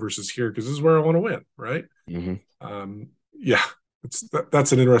here versus here? Because this is where I want to win, right? Mm-hmm.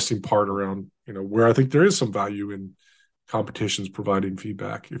 That's an interesting part around, where I think there is some value in competitions providing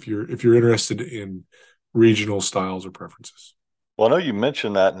feedback if you're interested in regional styles or preferences. Well, I know you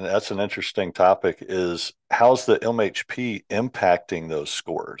mentioned that, and that's an interesting topic, is how's the MHP impacting those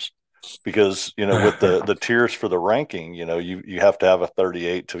scores? Because, with the tiers for the ranking, you have to have a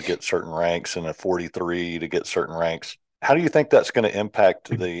 38 to get certain ranks and a 43 to get certain ranks. How do you think that's going to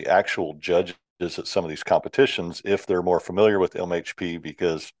impact the actual judges at some of these competitions if they're more familiar with MHP?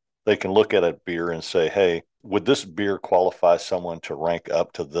 Because they can look at a beer and say, hey, would this beer qualify someone to rank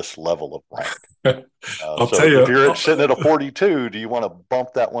up to this level of rank? I'll so tell you, if you're sitting at a 42, do you want to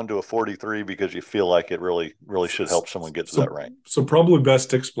bump that one to a 43 because you feel like it really should help someone get to that rank? So probably best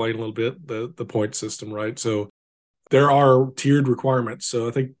to explain a little bit the point system, right? So there are tiered requirements. So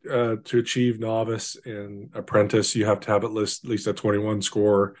I think to achieve novice and apprentice, you have to have at least a 21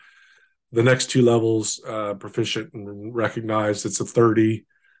 score. The next 2 levels, proficient and recognized, it's a 30.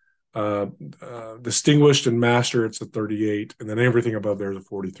 Distinguished and master, it's a 38, and then everything above there is a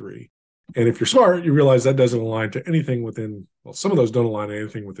 43. And if you're smart, you realize that doesn't align to anything within, some of those don't align to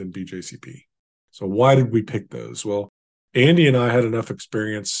anything within BJCP. So why did we pick those? Well, Andy and I had enough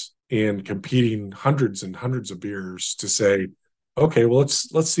experience in competing hundreds and hundreds of beers to say, okay, well,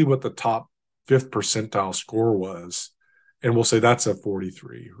 let's see what the top 5th percentile score was, and we'll say that's a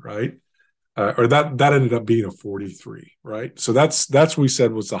 43, right? Or that ended up being a 43, right? So that's what we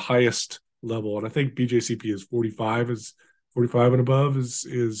said was the highest level, and I think BJCP is 45 and above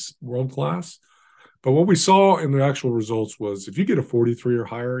is world class. But what we saw in the actual results was if you get a 43 or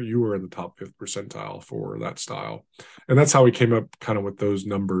higher, you were in the top 5th percentile for that style, and that's how we came up kind of with those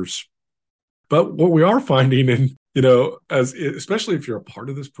numbers. But what we are finding, and especially if you're a part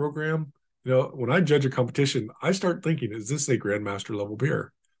of this program, when I judge a competition, I start thinking, is this a Grandmaster level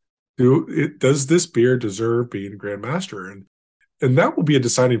beer? Does this beer deserve being a Grandmaster? And that will be a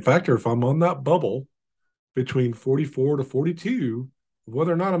deciding factor if I'm on that bubble between 44 to 42,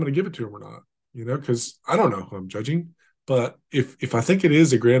 whether or not I'm going to give it to him or not. Because I don't know who I'm judging. But if I think it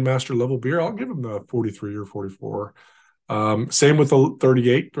is a Grandmaster level beer, I'll give him the 43 or 44. Same with the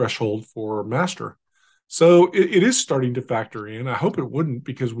 38 threshold for Master. So it is starting to factor in. I hope it wouldn't,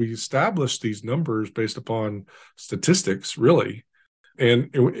 because we established these numbers based upon statistics, really. And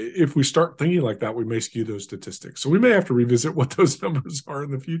if we start thinking like that, we may skew those statistics. So we may have to revisit what those numbers are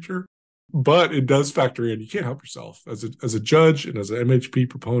in the future. But it does factor in. You can't help yourself as a judge and as an MHP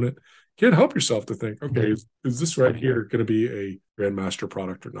proponent. You can't help yourself to think, okay, is this right here going to be a Grandmaster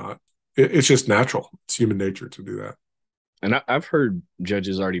product or not? It's just natural. It's human nature to do that. And I've heard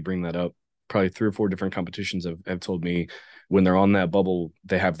judges already bring that up. Probably 3 or 4 different competitions have told me when they're on that bubble,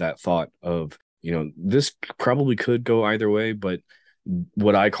 they have that thought of, this probably could go either way, but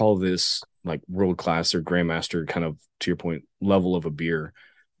what I call this like world class or Grandmaster kind of, to your point, level of a beer.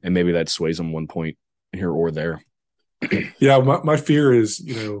 And maybe that sways them 1 point here or there. Yeah, my fear is,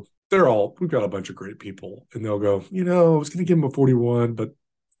 we've got a bunch of great people, and they'll go, I was going to give them a 41, but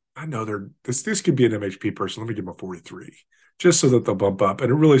I know this could be an MHP person. Let me give them a 43, just so that they'll bump up.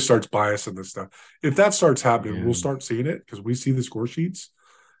 And it really starts biasing this stuff. If that starts happening, we'll start seeing it because we see the score sheets,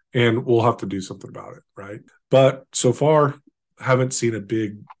 and we'll have to do something about it, right? But so far, haven't seen a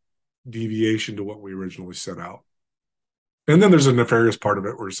big deviation to what we originally set out. And then there's a nefarious part of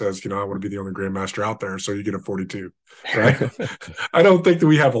it where it says, I want to be the only Grandmaster out there, so you get a 42, right? I don't think that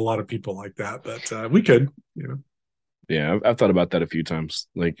we have a lot of people like that, but we could. Yeah, I've thought about that a few times.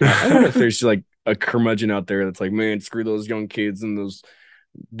 Like, I wonder if there's like a curmudgeon out there that's like, man, screw those young kids and those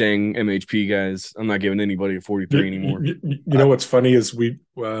dang MHP guys. I'm not giving anybody a 43 anymore. What's funny is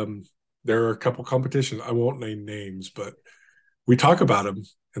there are a couple competitions. I won't name names, but we talk about them.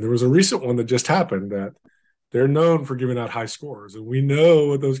 And there was a recent one that just happened that they're known for giving out high scores, and we know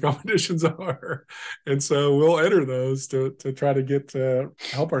what those competitions are. And so we'll enter those to try to get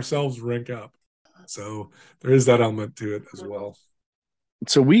help ourselves rank up. So there is that element to it as well.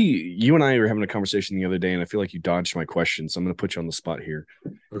 So you and I were having a conversation the other day, and I feel like you dodged my question. So I'm going to put you on the spot here.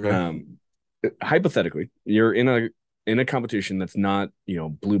 Okay. Hypothetically, you're in a competition that's not,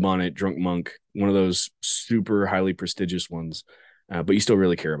 Blue Bonnet, Drunk Monk, one of those super highly prestigious ones, but you still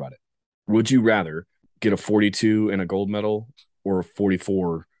really care about it. Would you rather get a 42 and a gold medal or a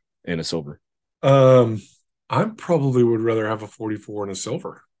 44 and a silver? I probably would rather have a 44 and a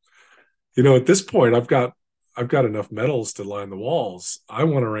silver. At this point, I've got enough medals to line the walls. I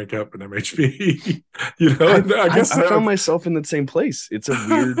want to rank up in MHP. I guess I found myself in the same place. It's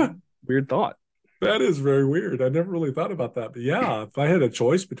a weird thought. That is very weird. I never really thought about that. But yeah, if I had a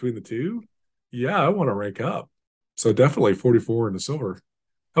choice between the two, yeah, I want to rank up. So definitely 44 and a silver.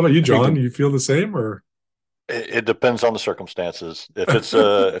 How about you, John? Do you feel the same, or? It depends on the circumstances. If it's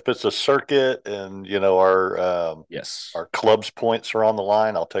a circuit and our club's points are on the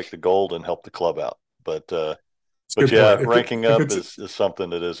line, I'll take the gold and help the club out. But yeah, ranking up is something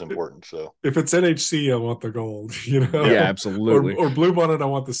that is important. So if it's NHC, I want the gold. Yeah, absolutely. Or Blue Bonnet, I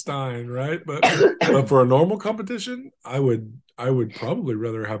want the Stein, right? But for a normal competition, I would probably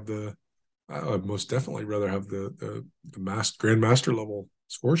rather have I would most definitely rather have the Grandmaster level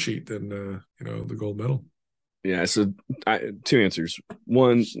score sheet than the gold medal. Yeah, so 2 answers.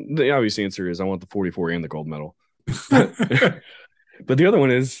 One, the obvious answer is I want the 44 and the gold medal. But the other one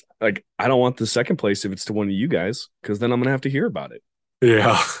is, like, I don't want the second place if it's to one of you guys, because then I'm going to have to hear about it.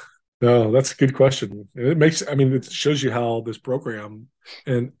 Yeah. No, that's a good question. It shows you how this program,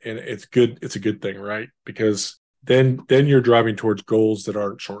 and it's good. It's a good thing, right? Because then you're driving towards goals that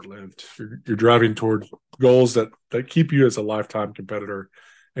aren't short-lived. You're driving towards goals that keep you as a lifetime competitor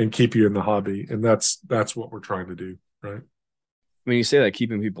and keep you in the hobby. And that's what we're trying to do, right? When you say that,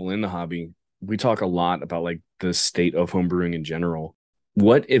 keeping people in the hobby, we talk a lot about like the state of homebrewing in general.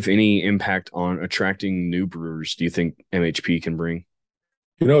 What, if any, impact on attracting new brewers do you think MHP can bring?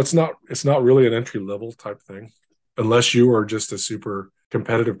 It's not really an entry level type thing, unless you are just a super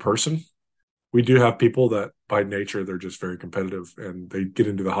competitive person. We do have people that by nature, they're just very competitive and they get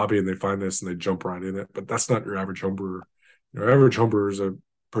into the hobby and they find this and they jump right in it. But that's not your average homebrewer. Your average homebrewer is a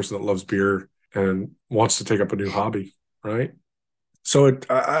person that loves beer and wants to take up a new hobby, right? So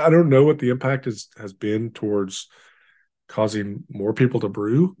I don't know what the impact has been towards causing more people to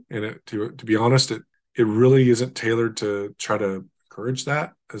brew. And to be honest, it really isn't tailored to try to encourage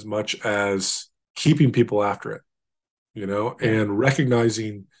that as much as keeping people after it, and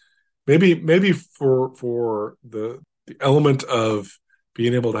recognizing maybe for the element of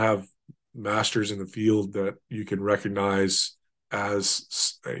being able to have masters in the field that you can recognize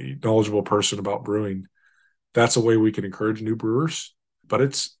as a knowledgeable person about brewing, that's a way we can encourage new brewers. But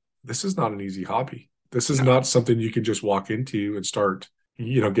this is not an easy hobby. This is No, not something you can just walk into and start,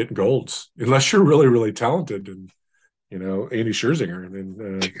 getting golds, unless you're really, really talented and, Andy Scherzinger, and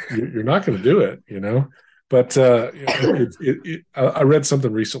then you're not going to do it, But I read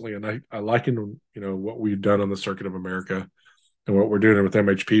something recently, and I likened, what we've done on the Circuit of America and what we're doing with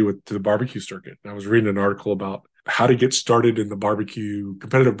MHP to the barbecue circuit. And I was reading an article about how to get started in the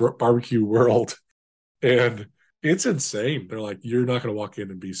competitive barbecue world, and it's insane. They're like, you're not going to walk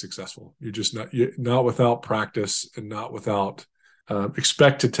in and be successful. You're not without practice, and not without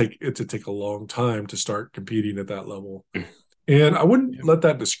expect it to take a long time to start competing at that level. And I wouldn't let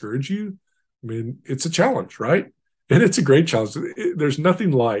that discourage you. I mean, it's a challenge, right? And it's a great challenge. There's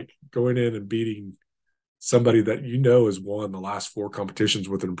nothing like going in and beating somebody that has won the last 4 competitions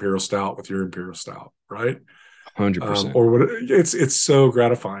with an imperial stout, with your imperial stout, right? 100%. Or what? It's so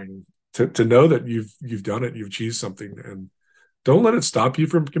gratifying to know that you've done it, you've achieved something, and don't let it stop you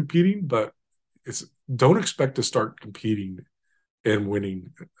from competing. But don't expect to start competing and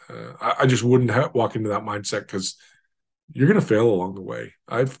winning. I just wouldn't walk into that mindset, because you're going to fail along the way.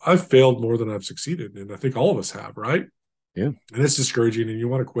 I've failed more than I've succeeded, and I think all of us have, right? Yeah. And it's discouraging, and you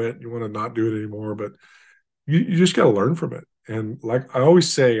want to quit, you want to not do it anymore, but you just got to learn from it. And like I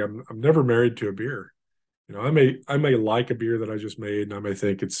always say, I'm never married to a beer. I may like a beer that I just made, and I may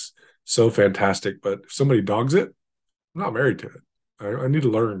think it's so fantastic, but if somebody dogs it, I'm not married to it. I need to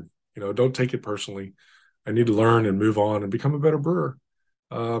learn. Don't take it personally. I need to learn and move on and become a better brewer,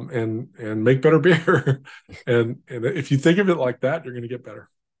 and make better beer. and if you think of it like that, you're going to get better,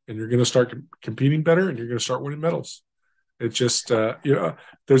 and you're going to start competing better, and you're going to start winning medals. It's just,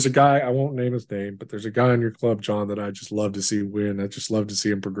 there's a guy, I won't name his name, but there's a guy in your club, John, that I just love to see win. I just love to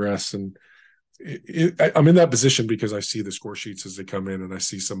see him progress. And I'm in that position because I see the score sheets as they come in, and I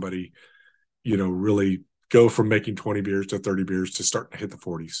see somebody, really go from making 20 beers to 30 beers to starting to hit the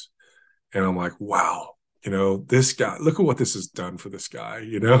 40s. And I'm like, wow, this guy, look at what this has done for this guy.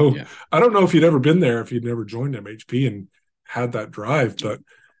 Yeah. I don't know if you'd ever been there, if you'd never joined MHP and had that drive, but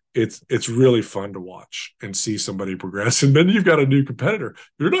it's really fun to watch and see somebody progress. And then you've got a new competitor.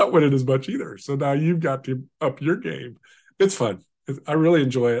 You're not winning as much either. So now you've got to up your game. It's fun. I really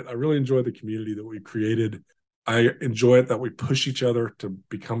enjoy it. I really enjoy the community that we've created. I enjoy it that we push each other to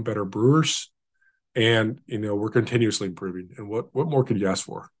become better brewers. And, we're continuously improving. And what more could you ask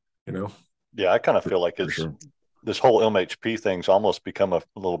for, Yeah, I kind of feel like this whole MHP thing's almost become a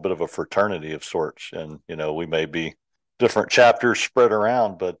little bit of a fraternity of sorts. And, we may be different chapters spread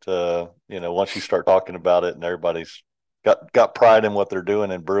around, but once you start talking about it and everybody's got pride in what they're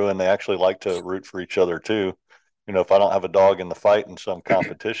doing and brewing, they actually like to root for each other too. If I don't have a dog in the fight in some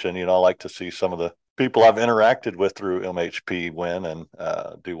competition, I like to see some of the people I've interacted with through MHP win and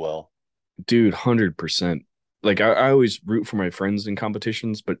do well. Dude, 100%. Like I always root for my friends in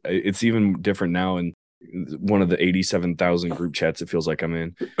competitions, but it's even different now in one of the 87,000 group chats it feels like I'm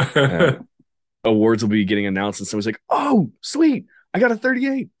in. Awards will be getting announced, and someone's like, "Oh, sweet, I got a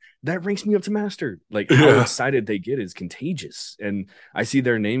 38. That ranks me up to master." Like how excited they get is contagious, and I see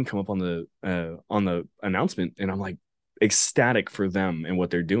their name come up on the announcement, and I'm like ecstatic for them and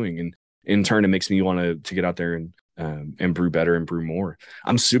what they're doing, and in turn, it makes me want to get out there and brew better and brew more.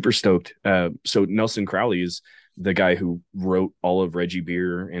 I'm super stoked. So Nelson Crowley is the guy who wrote all of Reggie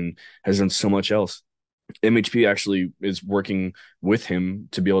Beer and has done so much else. MHP actually is working with him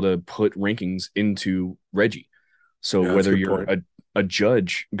to be able to put rankings into Reggie. So whether you're a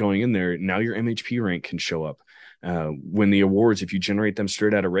judge going in there, now your MHP rank can show up. When the awards, if you generate them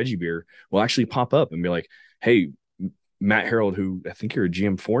straight out of Reggie Beer, will actually pop up and be like, hey, Matt Herrold, who I think you're a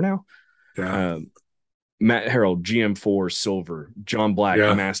GM4 now. Yeah. Matt Herrold, GM4 silver, John Black,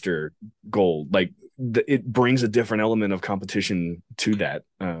 master gold. Like it brings a different element of competition to that.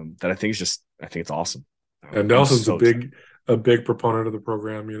 That I think it's awesome. And Nelson's a big proponent of the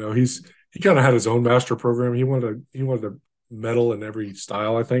program. He kind of had his own master program. He wanted to medal in every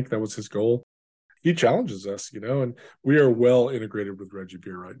style. I think that was his goal. He challenges us, and we are well integrated with Reggie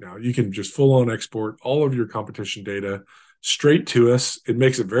Beer right now. You can just full on export all of your competition data straight to us. It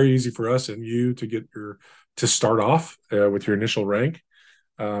makes it very easy for us and you to start off with your initial rank.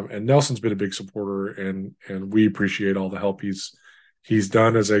 And Nelson's been a big supporter, and we appreciate all the help he's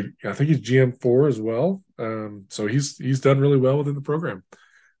done I think he's GM4 as well. So he's done really well within the program.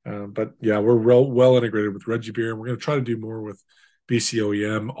 But yeah, we're well integrated with Reggie Beer, and we're going to try to do more with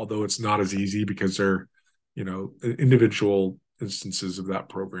BCOEM, although it's not as easy because they're, individual instances of that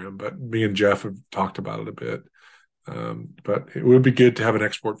program. But me and Jeff have talked about it a bit. But it would be good to have an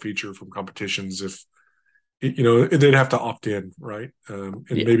export feature from competitions if, they'd have to opt in, right? And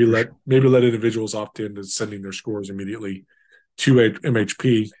Yeah, maybe for let sure. individuals opt in to sending their scores immediately to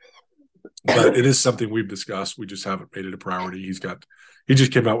MHP. But it is something we've discussed. We just haven't made it a priority. He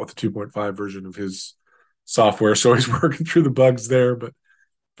just came out with the 2.5 version of his software, so he's working through the bugs there. But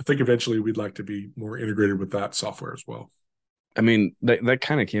I think eventually we'd like to be more integrated with that software as well. I mean, that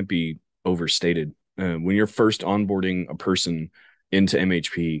kind of can't be overstated. When you're first onboarding a person into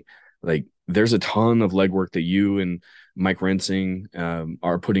MHP, like there's a ton of legwork that you and Mike Rensing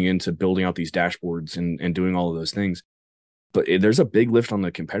are putting into building out these dashboards and doing all of those things. But there's a big lift on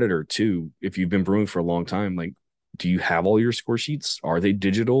the competitor too. If you've been brewing for a long time, like, do you have all your score sheets? Are they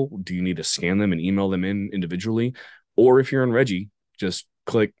digital? Do you need to scan them and email them in individually? Or if you're in Reggie, just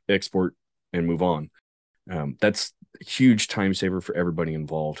click export and move on. That's a huge time saver for everybody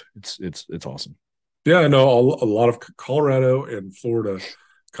involved. It's awesome. Yeah, I know a lot of Colorado and Florida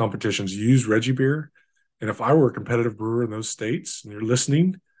competitions use Reggie beer. And if I were a competitive brewer in those states and you're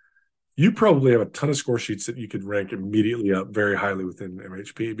listening, you probably have a ton of score sheets that you could rank immediately up very highly within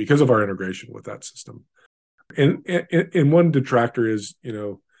MHP because of our integration with that system. And one detractor is,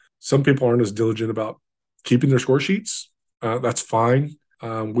 some people aren't as diligent about keeping their score sheets. That's fine.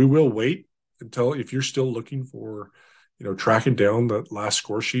 We will wait until, if you're still looking for, tracking down the last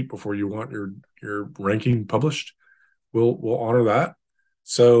score sheet before you want your ranking published, we'll honor that.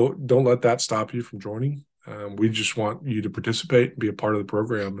 So don't let that stop you from joining. We just want you to participate and be a part of the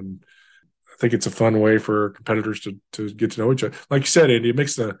program. And I think it's a fun way for competitors to get to know each other. Like you said, Andy, it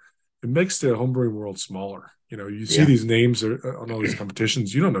makes the homebrewing world smaller. You see Yeah. these names on all these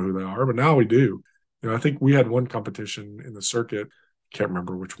competitions. You don't know who they are, but now we do. I think we had one competition in the circuit. Can't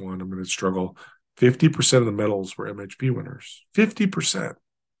remember which one. I'm going to struggle. 50% of the medals were MHP winners. 50%.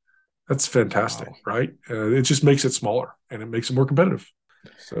 That's fantastic, Wow. right? It just makes it smaller and it makes it more competitive.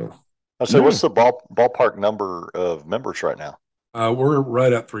 So I say, Yeah. what's the ballpark number of members right now? we're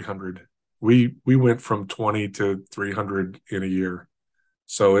right at 300. We went from 20 to 300 in a year.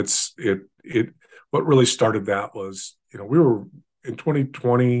 So it what really started that was, we were in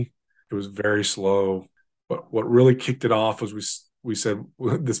 2020, it was very slow. But what really kicked it off was we said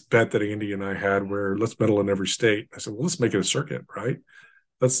this bet that Andy and I had where let's medal in every state. I said, well, let's make it a circuit, right?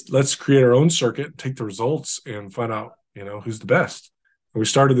 Let's create our own circuit, take the results and find out, who's the best. And we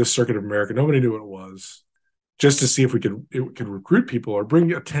started this Circuit of America. Nobody knew what it was, just to see if it could recruit people or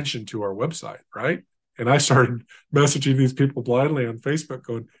bring attention to our website, right? And I started messaging these people blindly on Facebook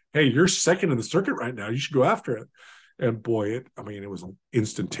going, hey, you're second in the circuit right now. You should go after it. And boy, it was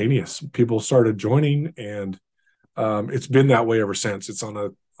instantaneous. People started joining, and it's been that way ever since. It's on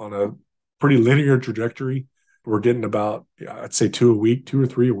a pretty linear trajectory. We're getting about, I'd say 2 or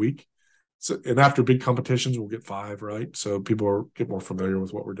 3 a week. So, and after big competitions, we'll get 5, right? So people get more familiar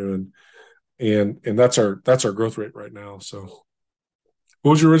with what we're doing, and that's our growth rate right now. So,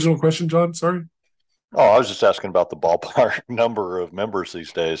 what was your original question, John? Sorry. Oh, I was just asking about the ballpark number of members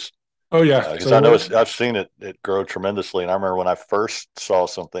these days, Oh yeah. because So I know we're I've seen it grow tremendously. And I remember when I first saw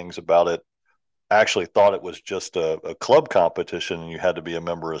some things about it, I actually thought it was just a club competition and you had to be a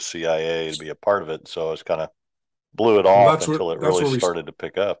member of CIA to be a part of it. So I was kind of blew it well. off That's what until it that's really where started to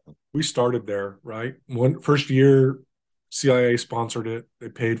pick up. we started there, right? One first year, CIA sponsored it. They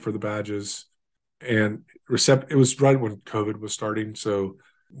paid for the badges, and it was right when COVID was starting, so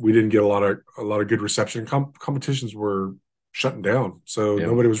we didn't get a lot of good reception. Competitions were shutting down, so Yeah.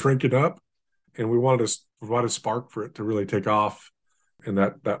 nobody was ranking up, and we wanted to provide a spark for it to really take off. And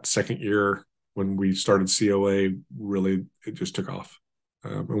that second year when we started COA, really it just took off.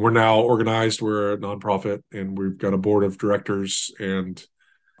 And we're now organized. We're a nonprofit, and we've got a board of directors and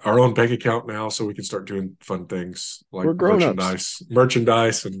our own bank account now, so we can start doing fun things like We're grown ups.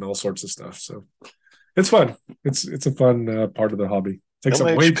 merchandise, and all sorts of stuff. So it's fun. It's a fun part of the hobby. Takes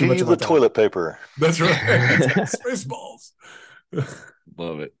up way too much MHP of my the time. toilet paper. That's right. Spaceballs.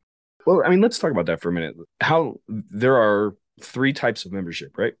 Love it. Well, I mean, let's talk about that for a minute. How there are 3 types of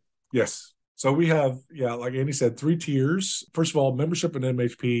membership, right? Yes. So we have, yeah, like Andy said, 3 tiers. First of all, membership in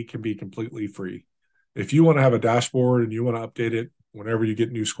MHP can be completely free. If you want to have a dashboard and you want to update it whenever you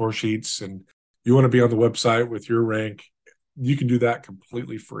get new score sheets and you want to be on the website with your rank, you can do that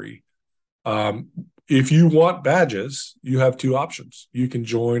completely free. Um, if you want badges, you have 2 options. You can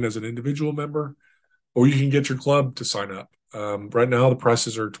join as an individual member, or you can get your club to sign up. Right now, the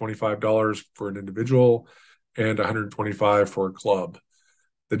prices are $25 for an individual and $125 for a club.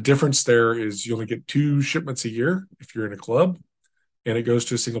 The difference there is you only get 2 shipments a year if you're in a club, and it goes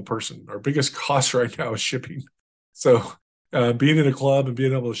to a single person. Our biggest cost right now is shipping. So being in a club and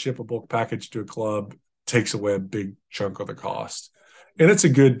being able to ship a bulk package to a club takes away a big chunk of the cost. And it's a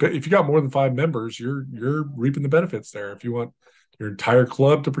good, if you got more than 5 members, you're reaping the benefits there. If you want your entire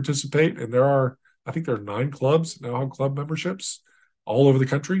club to participate, and I think there are 9 clubs now have club memberships all over the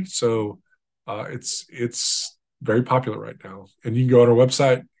country. So it's very popular right now. And you can go on our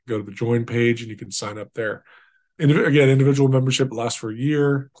website, go to the join page, and you can sign up there. And again, individual membership lasts for a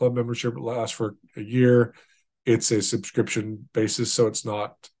year. Club membership lasts for a year. It's a subscription basis, so it's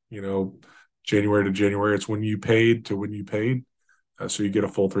not, January to January. It's when you paid to when you paid. So you get a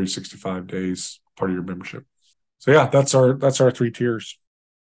full 365 days part of your membership. So yeah, that's our 3 tiers.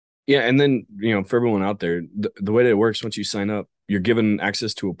 Yeah, and then for everyone out there, the way that it works, once you sign up, you're given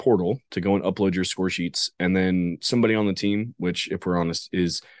access to a portal to go and upload your score sheets, and then somebody on the team, which, if we're honest,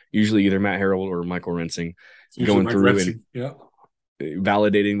 is usually either Matt Herrold or Michael Rensing, going through and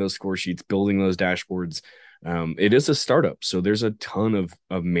validating those score sheets, building those dashboards. It is a startup, so there's a ton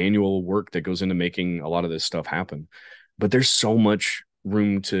of manual work that goes into making a lot of this stuff happen. But there's so much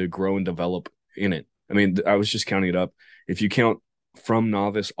room to grow and develop in it. I mean, I was just counting it up. If you count from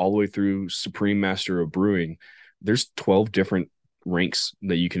novice all the way through Supreme Master of Brewing, there's 12 different ranks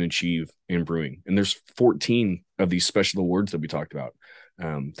that you can achieve in brewing. And there's 14 of these special awards that we talked about.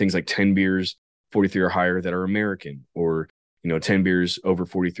 Things like 10 beers, 43 or higher that are American, or 10 beers over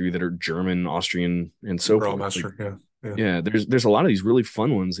 43 that are German, Austrian, and so forth. Brewmaster, yeah. There's a lot of these really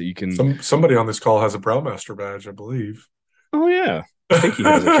fun ones that you can. Somebody on this call has a Brewmaster badge, I believe. Oh yeah, I think he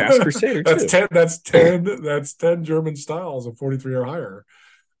has a Cask Crusader that's too. 10. That's 10 German styles of 43 or higher.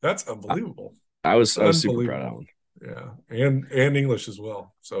 That's unbelievable. I was super proud of that one. Yeah, and English as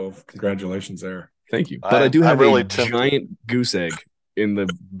well. So congratulations there. Thank you. But I do have a giant goose egg in the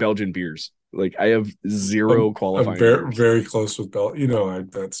Belgian beers. Like, I have zero qualifying. I'm very, very close with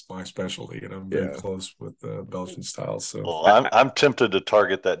that's my specialty, and I'm very close with the Belgian styles. So I'm tempted to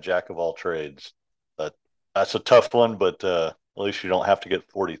target that jack of all trades. That's a tough one, but at least you don't have to get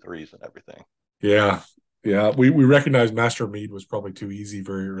 43s and everything. Yeah. We recognized Master Mead was probably too easy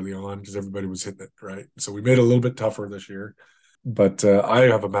very early on because everybody was hitting it, right? So we made it a little bit tougher this year. But I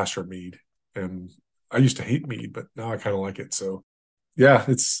have a Master Mead, and I used to hate mead, but now I kind of like it. So yeah,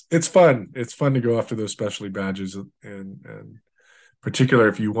 it's fun. It's fun to go after those specialty badges, and particular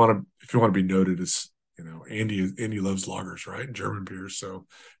if you want to be noted as Andy loves lagers, right, and German beers. So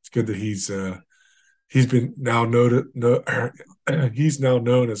it's good that he's been now noted. He's now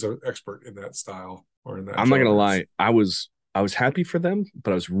known as an expert in that style or in that. I'm not gonna lie, I was happy for them,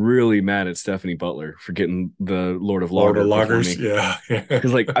 but I was really mad at Stephanie Butler for getting the Lord of Lagers. Yeah,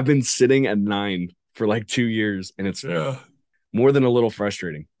 because like I've been sitting at 9 for like 2 years, and it's more than a little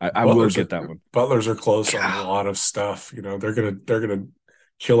frustrating. I will get that one. Butlers are close on a lot of stuff. They're gonna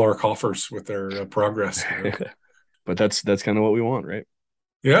kill our coffers with their progress. But that's kind of what we want, right?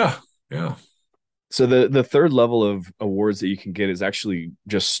 Yeah. So the third level of awards that you can get is actually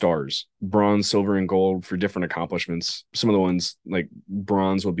just stars: bronze, silver, and gold for different accomplishments. Some of the ones, like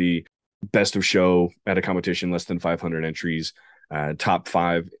bronze, will be best of show at a competition, less than 500 entries, top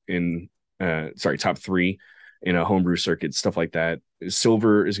 3 in a homebrew circuit, stuff like that.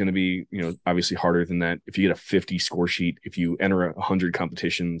 Silver is going to be, obviously harder than that. If you get a 50 score sheet, if you enter 100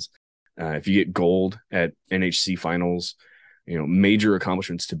 competitions, if you get gold at NHC finals, major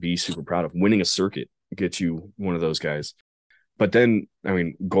accomplishments to be super proud of. Winning a circuit gets you one of those guys. But then, I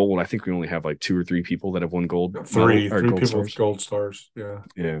mean, gold, I think we only have like 2 or 3 people that have won gold. Three people with gold stars. Yeah.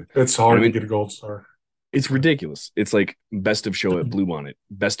 Yeah. It's hard to get a gold star. It's ridiculous. It's like best of show at Blue Bonnet,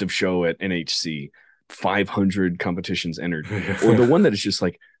 best of show at NHC, 500 competitions entered. Or the one that is just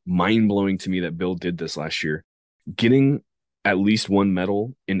like mind-blowing to me that Bill did this last year, getting at least one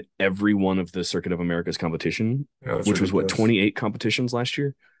medal in every one of the Circuit of America's competition, which was 28 competitions last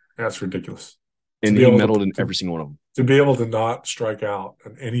year. That's ridiculous. And he medaled in every single one of them. To be able to not strike out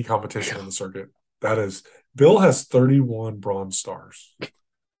in any competition on the circuit, Bill has 31 bronze stars.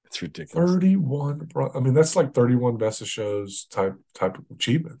 It's ridiculous. 31. I mean, that's like 31 best of shows type of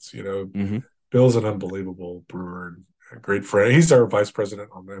achievements. Mm-hmm. Bill's an unbelievable brewer and a great friend. He's our vice president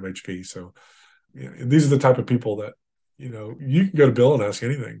on the MHP. So these are the type of people that you can go to Bill and ask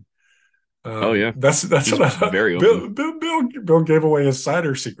anything. Oh yeah, that's what very open. Bill gave away his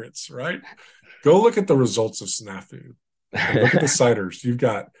cider secrets, right? Go look at the results of Snafu. Look at the ciders. You've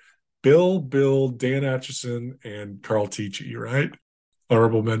got Bill, Dan Atchison, and Carl Tichy, right?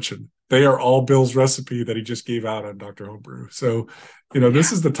 Honorable mention. They are all Bill's recipe that he just gave out on Dr. Homebrew. So,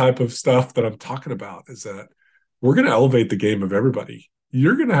 this is the type of stuff that I'm talking about, is that we're going to elevate the game of everybody.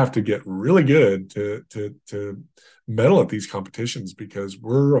 You're going to have to get really good to medal at these competitions, because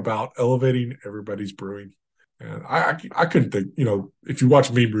we're about elevating everybody's brewing. And I couldn't think, if you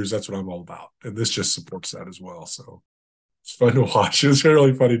watch Mean Brews, that's what I'm all about. And this just supports that as well. So it's fun to watch. It's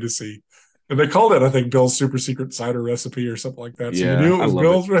really funny to see. And they called it, I think, Bill's super secret cider recipe or something like that. So you Yeah, knew it I was love it.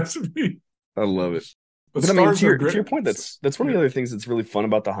 Bill's recipe. I love it. But But I mean, stars are to great. your point, that's one of the other things that's really fun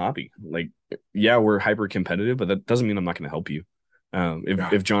about the hobby. Like, yeah, we're hyper competitive, but that doesn't mean I'm not going to help you. Yeah.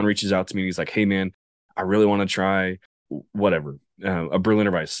 If John reaches out to me and he's like, "Hey, man, I really want to try whatever a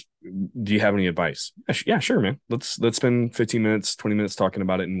Berliner Weiss. Do you have any advice?" Yeah, sure, man. Let's spend 15 minutes, 20 minutes talking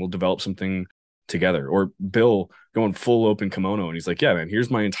about it, and we'll develop something together. Or Bill going full open kimono, and he's like, "Yeah, man, here's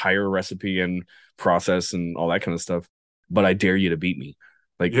my entire recipe and process and all that kind of stuff, but I dare you to beat me."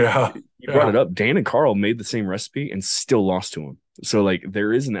 Like, Yeah. you brought it Yeah. up. Dan and Carl made the same recipe and still lost to him. So like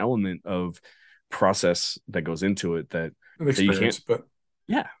there is an element of process that goes into it An that you can't. experience, but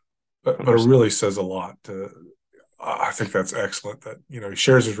Yeah, it 100%. really says a lot. I think that's excellent that he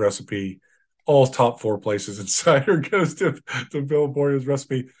shares his recipe. All top four places in cider goes to Bill Boyer's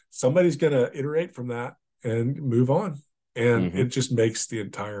recipe. Somebody's going to iterate from that and move on, and Mm-hmm. it just makes the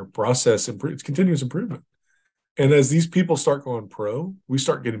entire process improve. It's continuous improvement. And as these people start going pro, we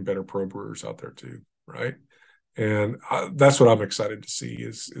start getting better pro brewers out there too, right? And that's what I'm excited to see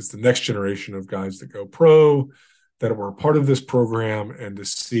is the next generation of guys that go pro, that were a part of this program, and to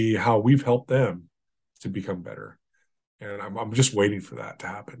see how we've helped them to become better. And I'm just waiting for that to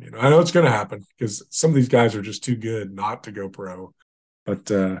happen. I know it's going to happen because some of these guys are just too good not to go pro. But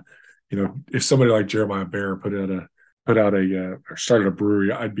if somebody like Jeremiah Bear or started a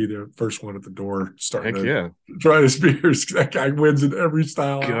brewery, I'd be the first one at the door starting Heck to yeah. try his beers. That guy wins in every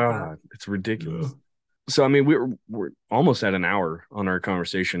style out there. God, it's ridiculous. Yeah. So I mean, we're almost at an hour on our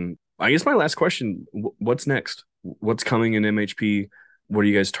conversation. I guess my last question: what's next? What's coming in MHP? What are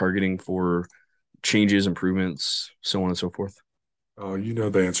you guys targeting for changes, improvements, so on and so forth? Oh, you know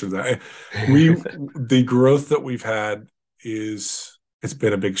the answer to that. The growth that we've had it's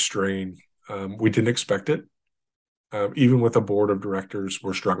been a big strain. We didn't expect it. Even with a board of directors,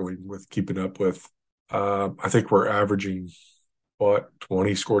 we're struggling with keeping up with. I think we're averaging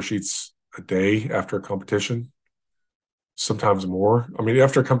 20 score sheets a day after a competition, sometimes more. I mean,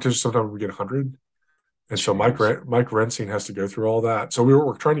 after a competition, sometimes we get 100. And so Mike Jeez. Rensing has to go through all that. So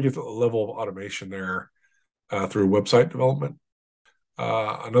we're trying to get to the level of automation there through website development.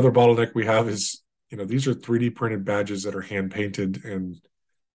 Another bottleneck we have is, these are 3D printed badges that are hand painted and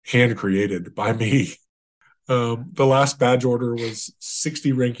hand created by me. The last badge order was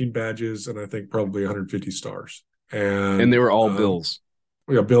 60 ranking badges and I think probably 150 stars. And And they were all bills.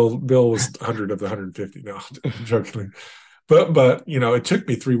 yeah, Bill was 100 of the 150. No, I'm joking. But it took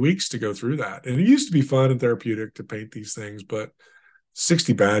me 3 weeks to go through that. And it used to be fun and therapeutic to paint these things, but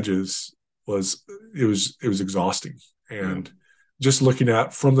 60 badges was exhausting. Yeah. And just looking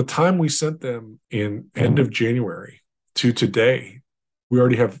at from the time we sent them in end of January to today, we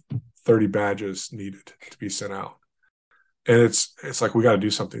already have 30 badges needed to be sent out. And it's like we got to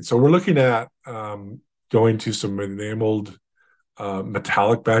do something. So we're looking at going to some enameled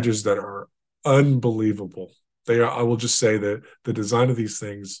metallic badges that are unbelievable. They are, I will just say that the design of these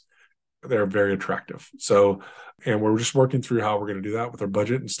things, they're very attractive. So, and we're just working through how we're going to do that with our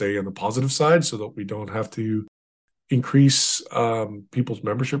budget and stay on the positive side so that we don't have to increase people's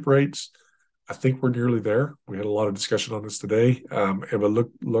membership rates. I think we're nearly there. We had a lot of discussion on this today. And but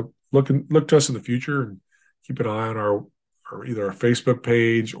look to us in the future and keep an eye on our either our Facebook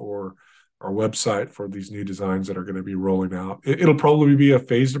page or our website for these new designs that are going to be rolling out. It'll probably be a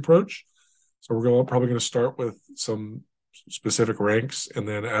phased approach. So we're probably going to start with some specific ranks, and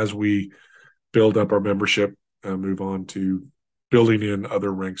then as we build up our membership, move on to building in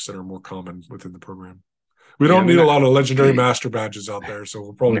other ranks that are more common within the program. We Yeah, I don't mean, need a lot of legendary master badges out there, so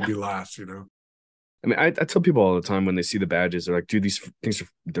we'll probably no. be last. I mean, I tell people all the time when they see the badges, they're like, "Dude, these things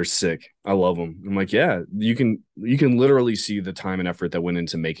they're sick. I love them." I'm like, "Yeah, you can literally see the time and effort that went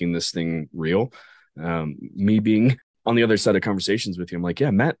into making this thing real." Me being on the other side of conversations with you, I'm like,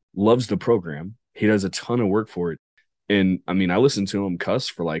 "Yeah, Matt loves the program. He does a ton of work for it." And I mean, I listened to him cuss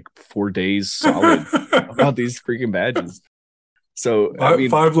for like 4 days solid about these freaking badges. So I mean,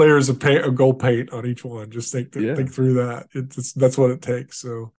 5 layers of paint, of gold paint on each one. Just yeah, think through that. That's what it takes.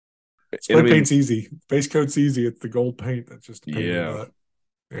 So and I spray mean, paint's easy. Base coat's easy. It's the gold paint that's just a pain in the yeah. butt.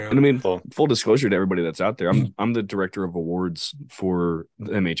 Yeah. And I mean, So, full disclosure to everybody that's out there, I'm the director of awards for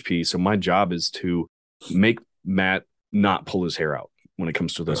the MHP. So my job is to make Matt not pull his hair out when it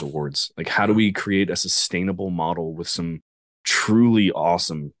comes to those Yeah. awards. Like, how do we create a sustainable model with some truly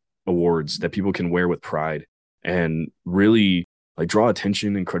awesome awards that people can wear with pride and really like draw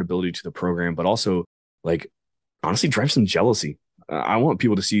attention and credibility to the program, but also like honestly drive some jealousy. I want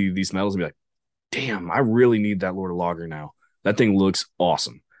people to see these medals and be like, damn, I really need that Lord of Lager now. That thing looks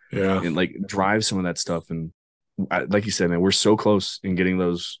awesome. Yeah. And like drive some of that stuff. And like you said, man, we're so close in getting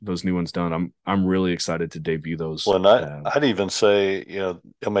those new ones done. I'm really excited to debut those. Well, and I'd even say,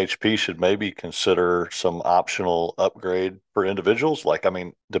 MHP should maybe consider some optional upgrade for individuals. Like, I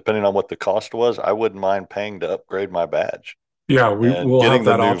mean, depending on what the cost was, I wouldn't mind paying to upgrade my badge Yeah, and we'll have getting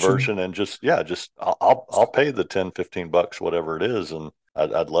the that new option. version and just I'll pay the 10, $15, whatever it is, and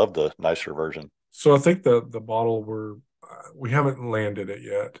I'd love the nicer version. So I think the model we haven't landed it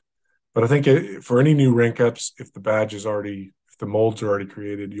yet, but I think for any new rank ups, if the molds are already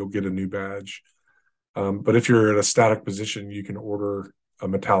created, you'll get a new badge. But if you're at a static position, you can order a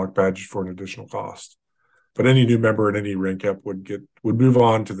metallic badge for an additional cost. But any new member in any rank up would move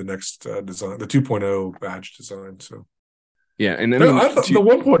on to the next design, the 2.0 badge design. So Yeah, and I yeah, mean, I thought the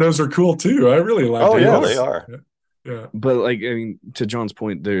 1.0s are cool too. I really like Oh yeah, they those. are. Yeah. Yeah. but like I mean, to John's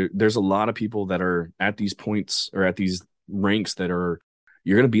point, there's a lot of people that are at these points or at these ranks that are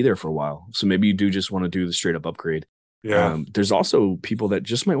you're gonna be there for a while. So maybe you do just want to do the straight up upgrade. Yeah. There's also people that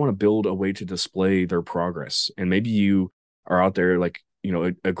just might want to build a way to display their progress. And maybe you are out there like, a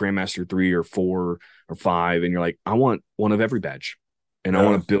Grandmaster 3 or 4 or 5, and you're like, I want one of every badge. And I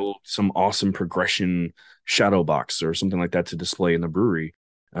want Yeah. to build some awesome progression shadow box or something like that to display in the brewery.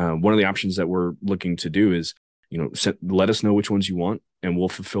 One of the options that we're looking to do is, let us know which ones you want, and we'll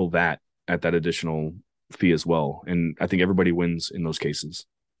fulfill that at that additional fee as well. And I think everybody wins in those cases.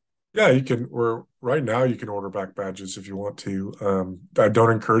 Yeah, you can. We're right now. You can order back badges if you want to. I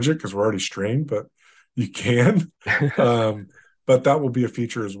don't encourage it because we're already strained, but you can. But that will be a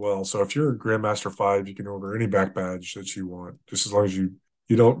feature as well. So if you're a Grandmaster 5, you can order any back badge that you want, just as long as you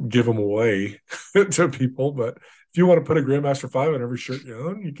don't give them away to people. But if you want to put a Grandmaster 5 on every shirt you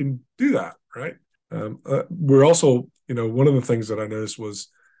own, you can do that, right? We're also, one of the things that I noticed was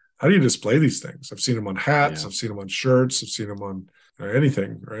how do you display these things? I've seen them on hats, Yeah. I've seen them on shirts, I've seen them on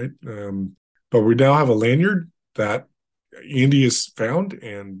anything, right? But we now have a lanyard that Andy has found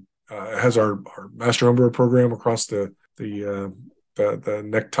and has our Master Homebrewer program across the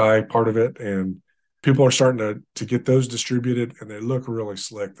necktie part of it, and people are starting to get those distributed, and they look really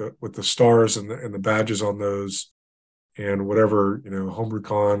slick with the stars and the badges on those, and whatever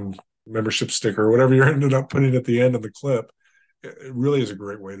HomebrewCon membership sticker, whatever you ended up putting at the end of the clip. It really is a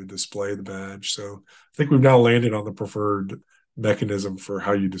great way to display the badge. So I think we've now landed on the preferred mechanism for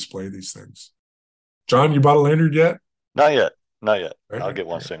how you display these things. John, you bought a lanyard yet? Not yet, not yet. Right. I'll get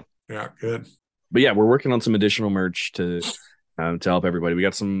one soon. Yeah, good. But yeah, we're working on some additional merch to help everybody. We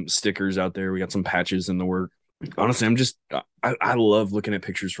got some stickers out there. We got some patches in the work. Honestly, I love looking at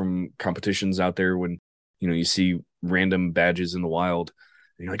pictures from competitions out there when you see random badges in the wild,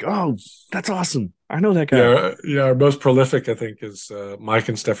 and you're like, oh, that's awesome. I know that guy. Yeah, yeah. Our most prolific, I think, is Mike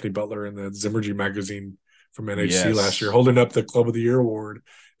and Stephanie Butler in the Zimmergy magazine from NHC last year, Yes. holding up the Club of the Year award,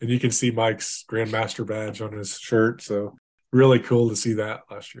 and you can see Mike's Grandmaster badge on his shirt. So really cool to see that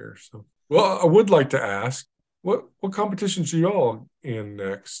last year. So, well, I would like to ask, what competitions are you all in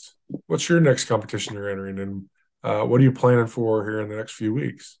next? What's your next competition you're entering, and what are you planning for here in the next few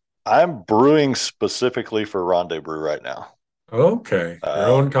weeks? I'm brewing specifically for Rendezvous right now. Okay, your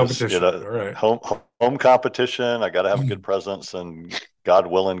own Just competition. All right. home competition. I got to have a good presence, and God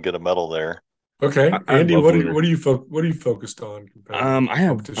willing, get a medal there. Okay, I Andy, love winter. what are you focused on competitive I'm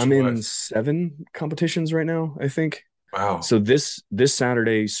competition in wise? 7 competitions right now, I think. Wow. So this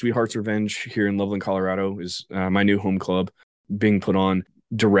Saturday, Sweetheart's Revenge here in Loveland, Colorado, is my new home club being put on.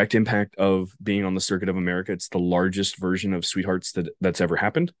 Direct impact of being on the Circuit of America. It's the largest version of Sweethearts that's ever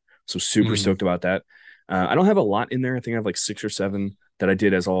happened. So super Mm. stoked about that. I don't have a lot in there. I think I have like 6 or 7 that I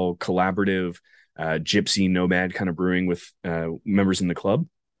did as all collaborative, gypsy nomad kind of brewing with members in the club.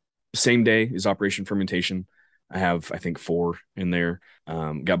 Same day is Operation Fermentation. I have, I think, 4 in there.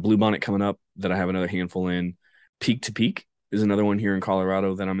 Got Blue Bonnet coming up that I have another handful in. Peak to Peak is another one here in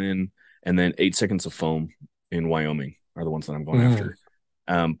Colorado that I'm in. And then 8 Seconds of Foam in Wyoming are the ones that I'm going Mm. after.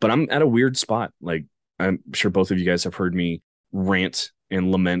 But I'm at a weird spot. Like, I'm sure both of you guys have heard me rant and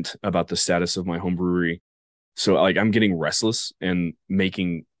lament about the status of my home brewery. So, like, I'm getting restless and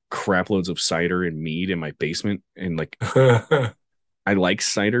making crap loads of cider and mead in my basement. And, like, I like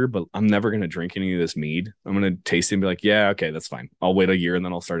cider, but I'm never going to drink any of this mead. I'm going to taste it and be like, yeah, okay, that's fine. I'll wait a year and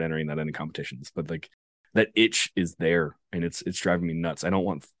then I'll start entering that into competitions. But like that itch is there and it's driving me nuts. I don't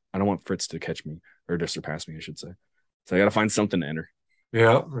want Fritz to catch me or to surpass me, I should say. So I got to find something to enter.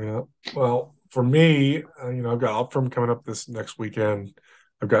 Yeah, yeah. Well, for me, I've got Up From coming up this next weekend.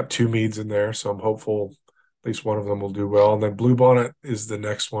 I've got 2 meads in there, so I'm hopeful at least one of them will do well. And then Blue Bonnet is the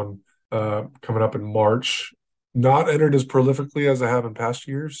next one coming up in March. Not entered as prolifically as I have in past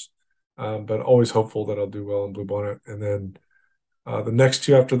years, but always hopeful that I'll do well in Blue Bonnet. And then the next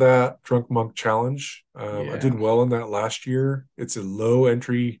two after that, Drunk Monk Challenge. I Yeah. did well in that last year. It's a low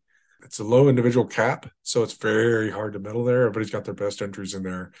entry, it's a low individual cap, so it's very hard to medal there. Everybody's got their best entries in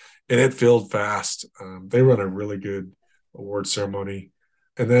there, and it filled fast. They run a really good award ceremony.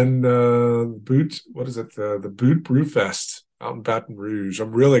 And then Boot, what is it? The Boot Brew Fest out in Baton Rouge.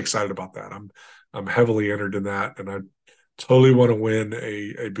 I'm really excited about that. I'm heavily entered in that, and I totally want to win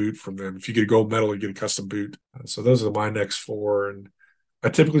a boot from them. If you get a gold medal, you get a custom boot. So those are my next four. And I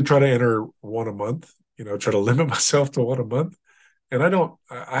typically try to enter one a month, try to limit myself to one a month. And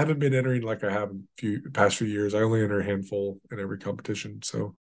I haven't been entering like I have in past few years. I only enter a handful in every competition.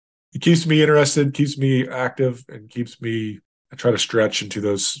 So it keeps me interested, keeps me active, and I try to stretch into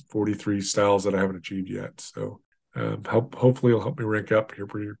those 43 styles that I haven't achieved yet. So hopefully it'll help me rank up here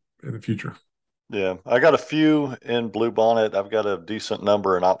in the future. Yeah, I got a few in Blue Bonnet. I've got a decent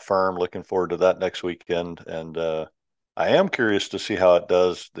number in Op Firm. Looking forward to that next weekend, and I am curious to see how it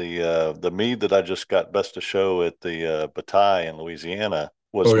does. The mead that I just got best of show at the Bataille in Louisiana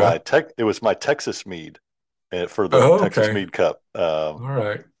was Oh, yeah. it was my Texas mead for the Oh, Texas okay. Mead Cup All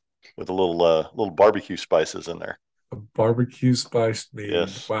right. with a little barbecue spices in there. A barbecue spiced mead.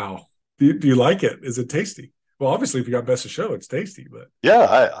 Yes. Wow. Do you like it? Is it tasty? Well, obviously, if you got best of show, it's tasty, but Yeah,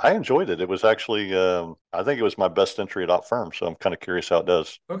 I enjoyed it. It was actually, I think it was my best entry at Op Firm, so I'm kind of curious how it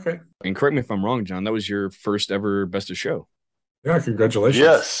does. okay. And correct me if I'm wrong, John, that was your first ever best of show. Yeah, congratulations.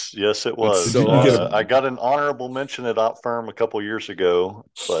 Yes, it That's was. Did you, so you get awesome, a I man. got an honorable mention at Op Firm a couple years ago,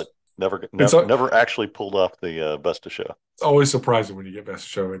 but it's, never actually pulled off the best of show. it's always surprising when you get best of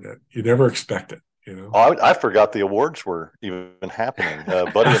show in it. You never expect it. Oh, I forgot the awards were even happening. A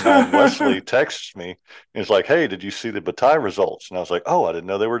buddy of mine, Wesley, texts me. He's like, "Hey, did you see the Bataille results?" And I was like, "Oh, I didn't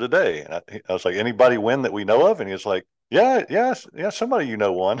know they were today." And I was like, "Anybody win that we know of?" And he was like, "Yeah, somebody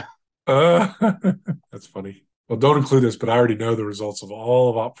won." Uh, that's funny. Well, don't include this, but I already know the results of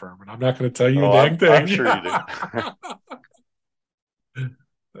all of Op Firm, and I'm not going to tell you a Oh, dang I'm thing. sure you do.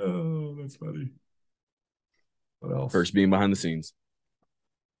 Oh, that's funny. What else? First being behind the scenes.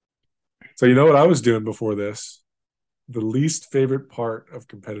 So you know what I was doing before this? The least favorite part of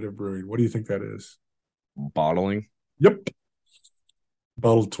competitive brewing. What do you think that is? Bottling. Yep.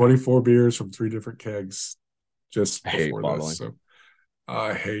 Bottled 24 beers from three different kegs just I hate before this. bottling. So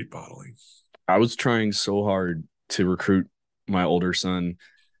I hate bottling. I was trying so hard to recruit my older son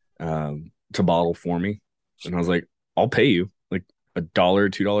to bottle for me. And I was like, I'll pay you like $1,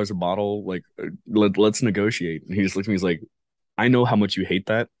 $2 a bottle. Like, let's negotiate. And he just looked at me, he's like, I know how much you hate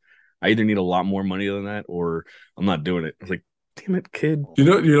that. I either need a lot more money than that or I'm not doing it. I was like, damn it, kid.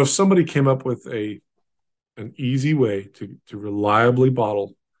 If somebody came up with an easy way to reliably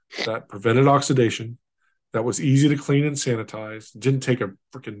bottle that prevented oxidation, that was easy to clean and sanitize, didn't take a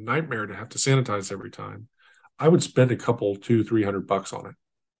freaking nightmare to have to sanitize every time, I would spend a couple, 200-300 bucks on it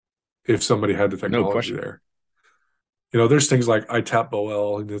if somebody had the No technology question. there. There's things like iTap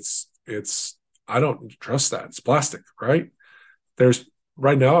Boel, and it's I don't trust that. It's plastic, right? There's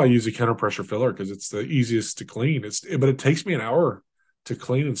right now I use a counter pressure filler because it's the easiest to clean. But it takes me an hour to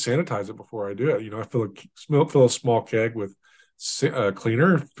clean and sanitize it before I do it. I fill a small keg with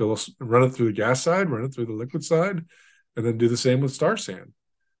cleaner, run it through the gas side, run it through the liquid side, and then do the same with Star San.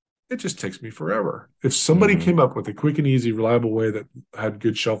 It just takes me forever. If somebody Mm-hmm. came up with a quick and easy, reliable way that had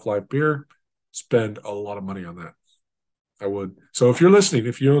good shelf life beer, spend a lot of money on that. I would. So if you're listening,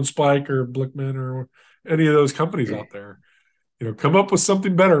 if you own Spike or Blickman or any of those companies out there, come up with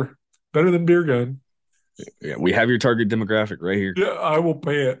something better than Beer Gun. Yeah, we have your target demographic right here. Yeah, I will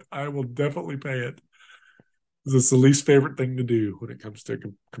pay it. I will definitely pay it. It's the least favorite thing to do when it comes to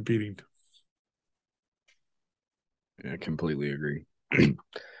competing. Yeah, I completely agree.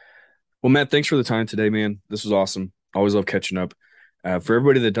 Well, Matt, thanks for the time today, man. This was awesome. Always love catching up. For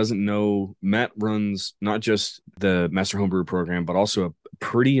everybody that doesn't know, Matt runs not just the Master Homebrewer Program, but also a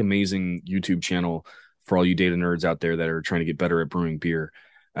pretty amazing YouTube channel for all you data nerds out there that are trying to get better at brewing beer.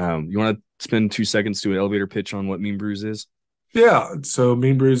 You want to spend 2 seconds to an elevator pitch on what Mean Brews is? Yeah. So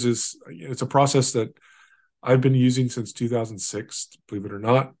Mean Brews it's a process that I've been using since 2006, believe it or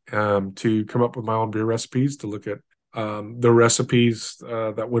not, to come up with my own beer recipes, to look at the recipes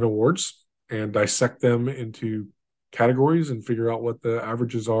that win awards and dissect them into categories and figure out what the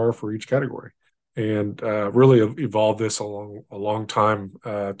averages are for each category. And really evolved this a long time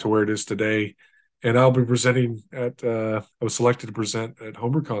to where it is today. And I'll be presenting I was selected to present at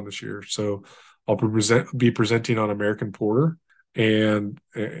HomebrewCon this year. So I'll be presenting on American Porter. And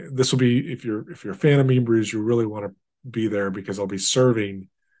this will be, if you're a fan of Mean Brews, you really want to be there because I'll be serving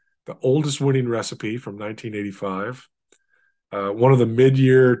the oldest winning recipe from 1985, one of the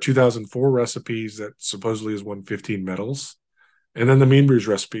mid-year 2004 recipes that supposedly has won 15 medals, and then the Mean Brews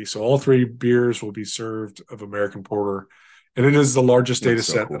recipe. So all three beers will be served of American Porter, and it is the largest data That's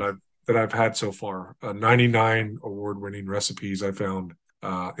so set cool. that I've had so far. 99 award-winning recipes I found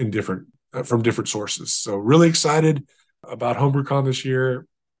in different from different sources. So really excited about HomebrewCon this year.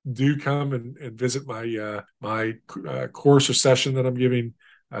 Do come and visit my course or session that I'm giving.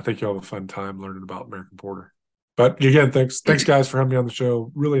 I think you'll have a fun time learning about American Porter. But again, thanks guys for having me on the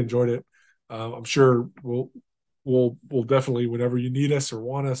show. Really enjoyed it. I'm sure we'll definitely, whenever you need us or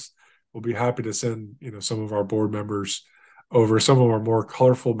want us, we'll be happy to send some of our board members over. Some of our more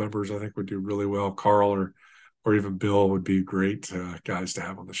colorful members I think would do really well. Carl or even Bill would be great guys to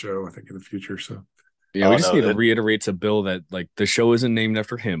have on the show, I think, in the future. So Yeah, we Oh just no, need to reiterate to Bill that like the show isn't named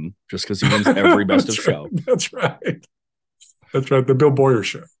after him just because he wins every best of that's right. show. That's right. That's right. The Bill Boyer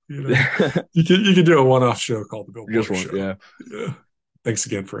show. You could do a one-off show called the Bill Just Boyer one, show. yeah. Yeah. Thanks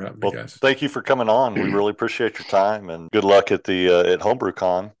again for having me, well, guys. thank you for coming on. We really appreciate your time, and good luck at the at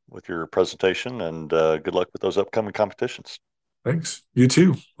HomebrewCon with your presentation, and good luck with those upcoming competitions. Thanks. You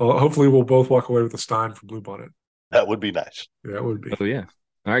too. Well, hopefully we'll both walk away with a Stein from Blue Bonnet. That would be nice. Yeah, it would be. Oh yeah.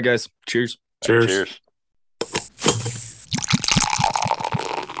 All right, guys. Cheers. All right, Cheers. cheers.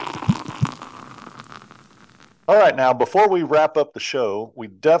 All right, now before we wrap up the show, we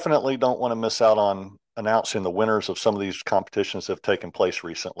definitely don't want to miss out on announcing the winners of some of these competitions that have taken place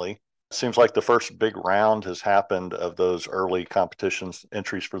recently. It seems like the first big round has happened of those early competitions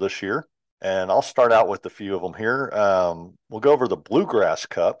entries for this year. And I'll start out with a few of them here. We'll go over the Bluegrass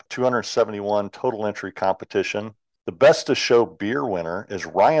Cup, 271 total entry competition. The Best of Show beer winner is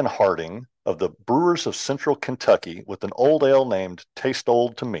Ryan Harding of the Brewers of Central Kentucky with an old ale named Taste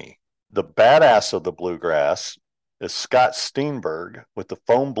Old to Me. The Badass of the Bluegrass is Scott Steenberg with the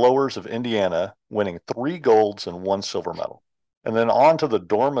Foam Blowers of Indiana, winning 3 golds and 1 silver medal. And then on to the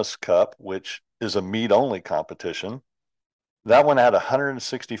Dormus Cup, which is a mead-only competition. That one had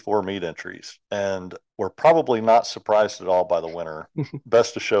 164 mead entries, and we're probably not surprised at all by the winner.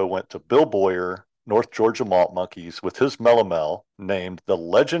 Best of Show went to Bill Boyer, North Georgia Malt Monkeys, with his Melomel named the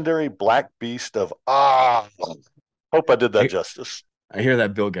legendary Black Beast of Hope I did that justice. I hear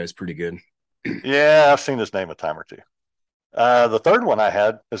that Bill guy's pretty good. Yeah, I've seen his name a time or two. The third one I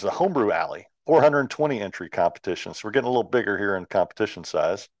had is the Homebrew Alley, 420 entry competition. So we're getting a little bigger here in competition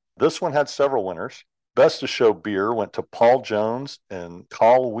size. This one had several winners. Best of Show beer went to Paul Jones and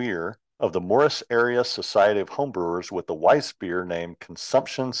Carl Weir of the Morris Area Society of Homebrewers with the Weiss beer named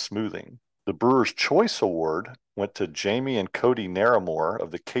Consumption Smoothing. The Brewer's Choice Award went to Jamie and Cody Naramore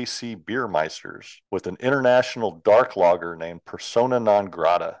of the KC Beermeisters with an international dark lager named Persona Non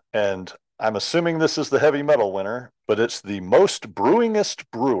Grata. And I'm assuming this is the heavy metal winner, but it's the most brewingest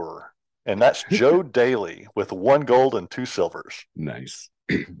brewer, and that's Joe Daly with 1 gold and 2 silvers. Nice.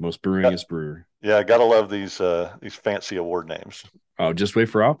 Most brewingest brewer. Yeah, gotta love these fancy award names. Oh, just wait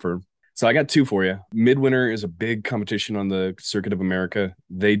for offer. So I got 2 for you. Midwinter is a big competition on the Circuit of America.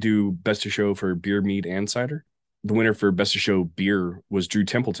 They do Best of Show for beer, mead, and cider. The winner for Best of Show beer was Drew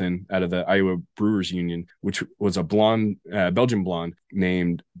Templeton out of the Iowa Brewers Union, which was a blonde, Belgian blonde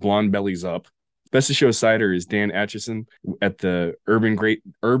named Blonde Bellies Up. Best of Show cider is Dan Atchison at the Urban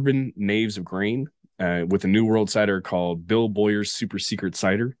Knaves of Grain with a New World cider called Bill Boyer's Super Secret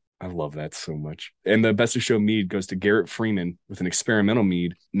Cider. I love that so much. And the Best of Show mead goes to Garrett Freeman with an experimental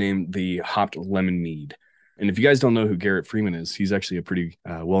mead named the Hopped Lemon Mead. And if you guys don't know who Garrett Freeman is, he's actually a pretty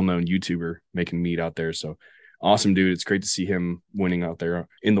well-known YouTuber making mead out there. So awesome dude. It's great to see him winning out there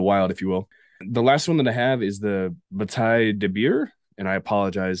in the wild, if you will. The last one that I have is the Bataille de Bière, and I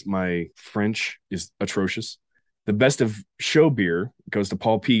apologize. My French is atrocious. The Best of Show beer goes to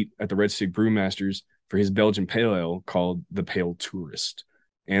Paul Pete at the Red Stick Brewmasters for his Belgian pale ale called the Pale Tourist.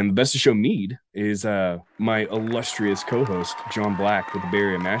 And the Best of Show mead is my illustrious co-host, John Black, with the Bay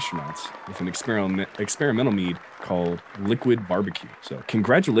Area Masternauts, with an experimental mead called Liquid Barbecue. So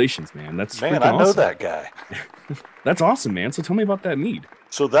congratulations, man. That's Man, freaking I know awesome. that guy. That's awesome, man. So tell me about that mead.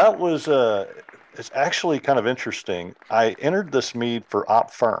 So that was it's actually kind of interesting. I entered this mead for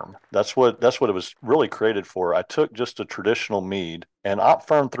Op Firm. That's what it was really created for. I took just a traditional mead, and Op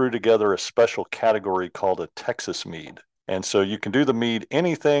Firm threw together a special category called a Texas mead. And so you can do the mead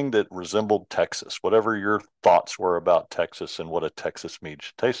anything that resembled Texas, whatever your thoughts were about Texas and what a Texas mead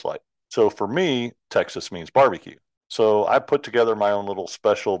should taste like. So for me, Texas means barbecue. So I put together my own little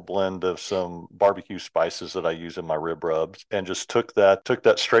special blend of some barbecue spices that I use in my rib rubs, and just took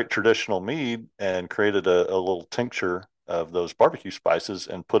that straight traditional mead and created a little tincture of those barbecue spices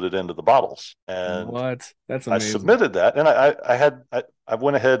and put it into the bottles. And what? That's I amazing. submitted that, and I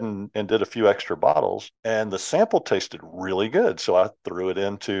went ahead and did a few extra bottles, and the sample tasted really good. So I threw it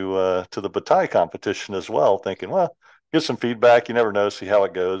into to the bataille competition as well, thinking, well, get some feedback. You never know, see how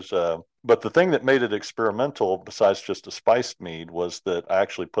it goes. But the thing that made it experimental, besides just a spiced mead, was that I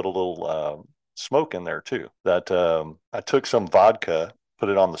actually put a little smoke in there too. That I took some vodka, put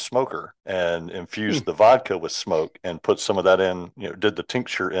it on the smoker, and infused the vodka with smoke, and put some of that in. Did the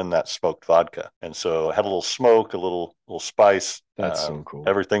tincture in that smoked vodka, and so I had a little smoke, a little spice. That's so cool.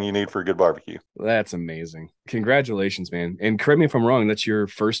 Everything you need for a good barbecue. That's amazing. Congratulations, man. And correct me if I'm wrong, that's your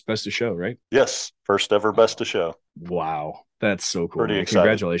first Best of Show, right? Yes, first ever Best of Show. Wow, that's so cool. Pretty man. excited.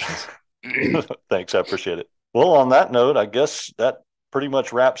 Congratulations. Thanks, I appreciate it. Well, on that note, I guess that pretty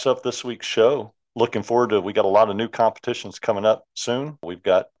much wraps up this week's show. Looking forward to, we got a lot of new competitions coming up soon. We've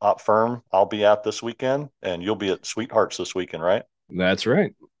got Op Firm I'll be at this weekend, and you'll be at Sweethearts this weekend, right? That's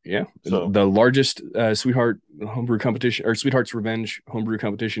right. Yeah. So, the largest Sweetheart homebrew competition, or Sweetheart's Revenge homebrew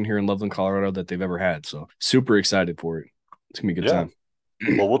competition here in Loveland, Colorado that they've ever had. So super excited for it. It's going to be a good time.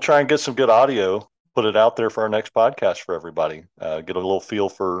 Well, we'll try and get some good audio, put it out there for our next podcast for everybody. Get a little feel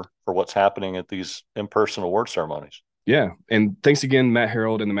for what's happening at these in-person award ceremonies. Yeah. And thanks again, Matt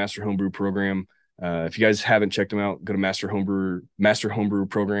Herrold and the Master Homebrew Program. If you guys haven't checked them out, go to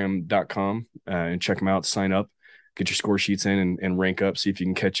masterhomebrewprogram.com and check them out, sign up, get your score sheets in and rank up, see if you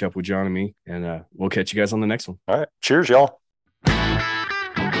can catch up with John and me. And we'll catch you guys on the next one. All right. Cheers, y'all.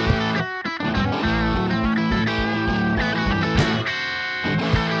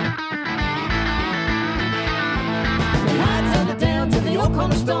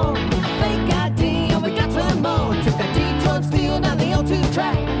 Cornerstone, fake ID, and we got to more. Took that detour steel down the O2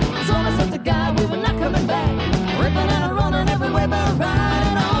 track. Told us that the guy we were not coming back. Ripping and running everywhere but right,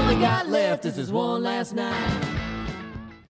 and all we got left is this one last night.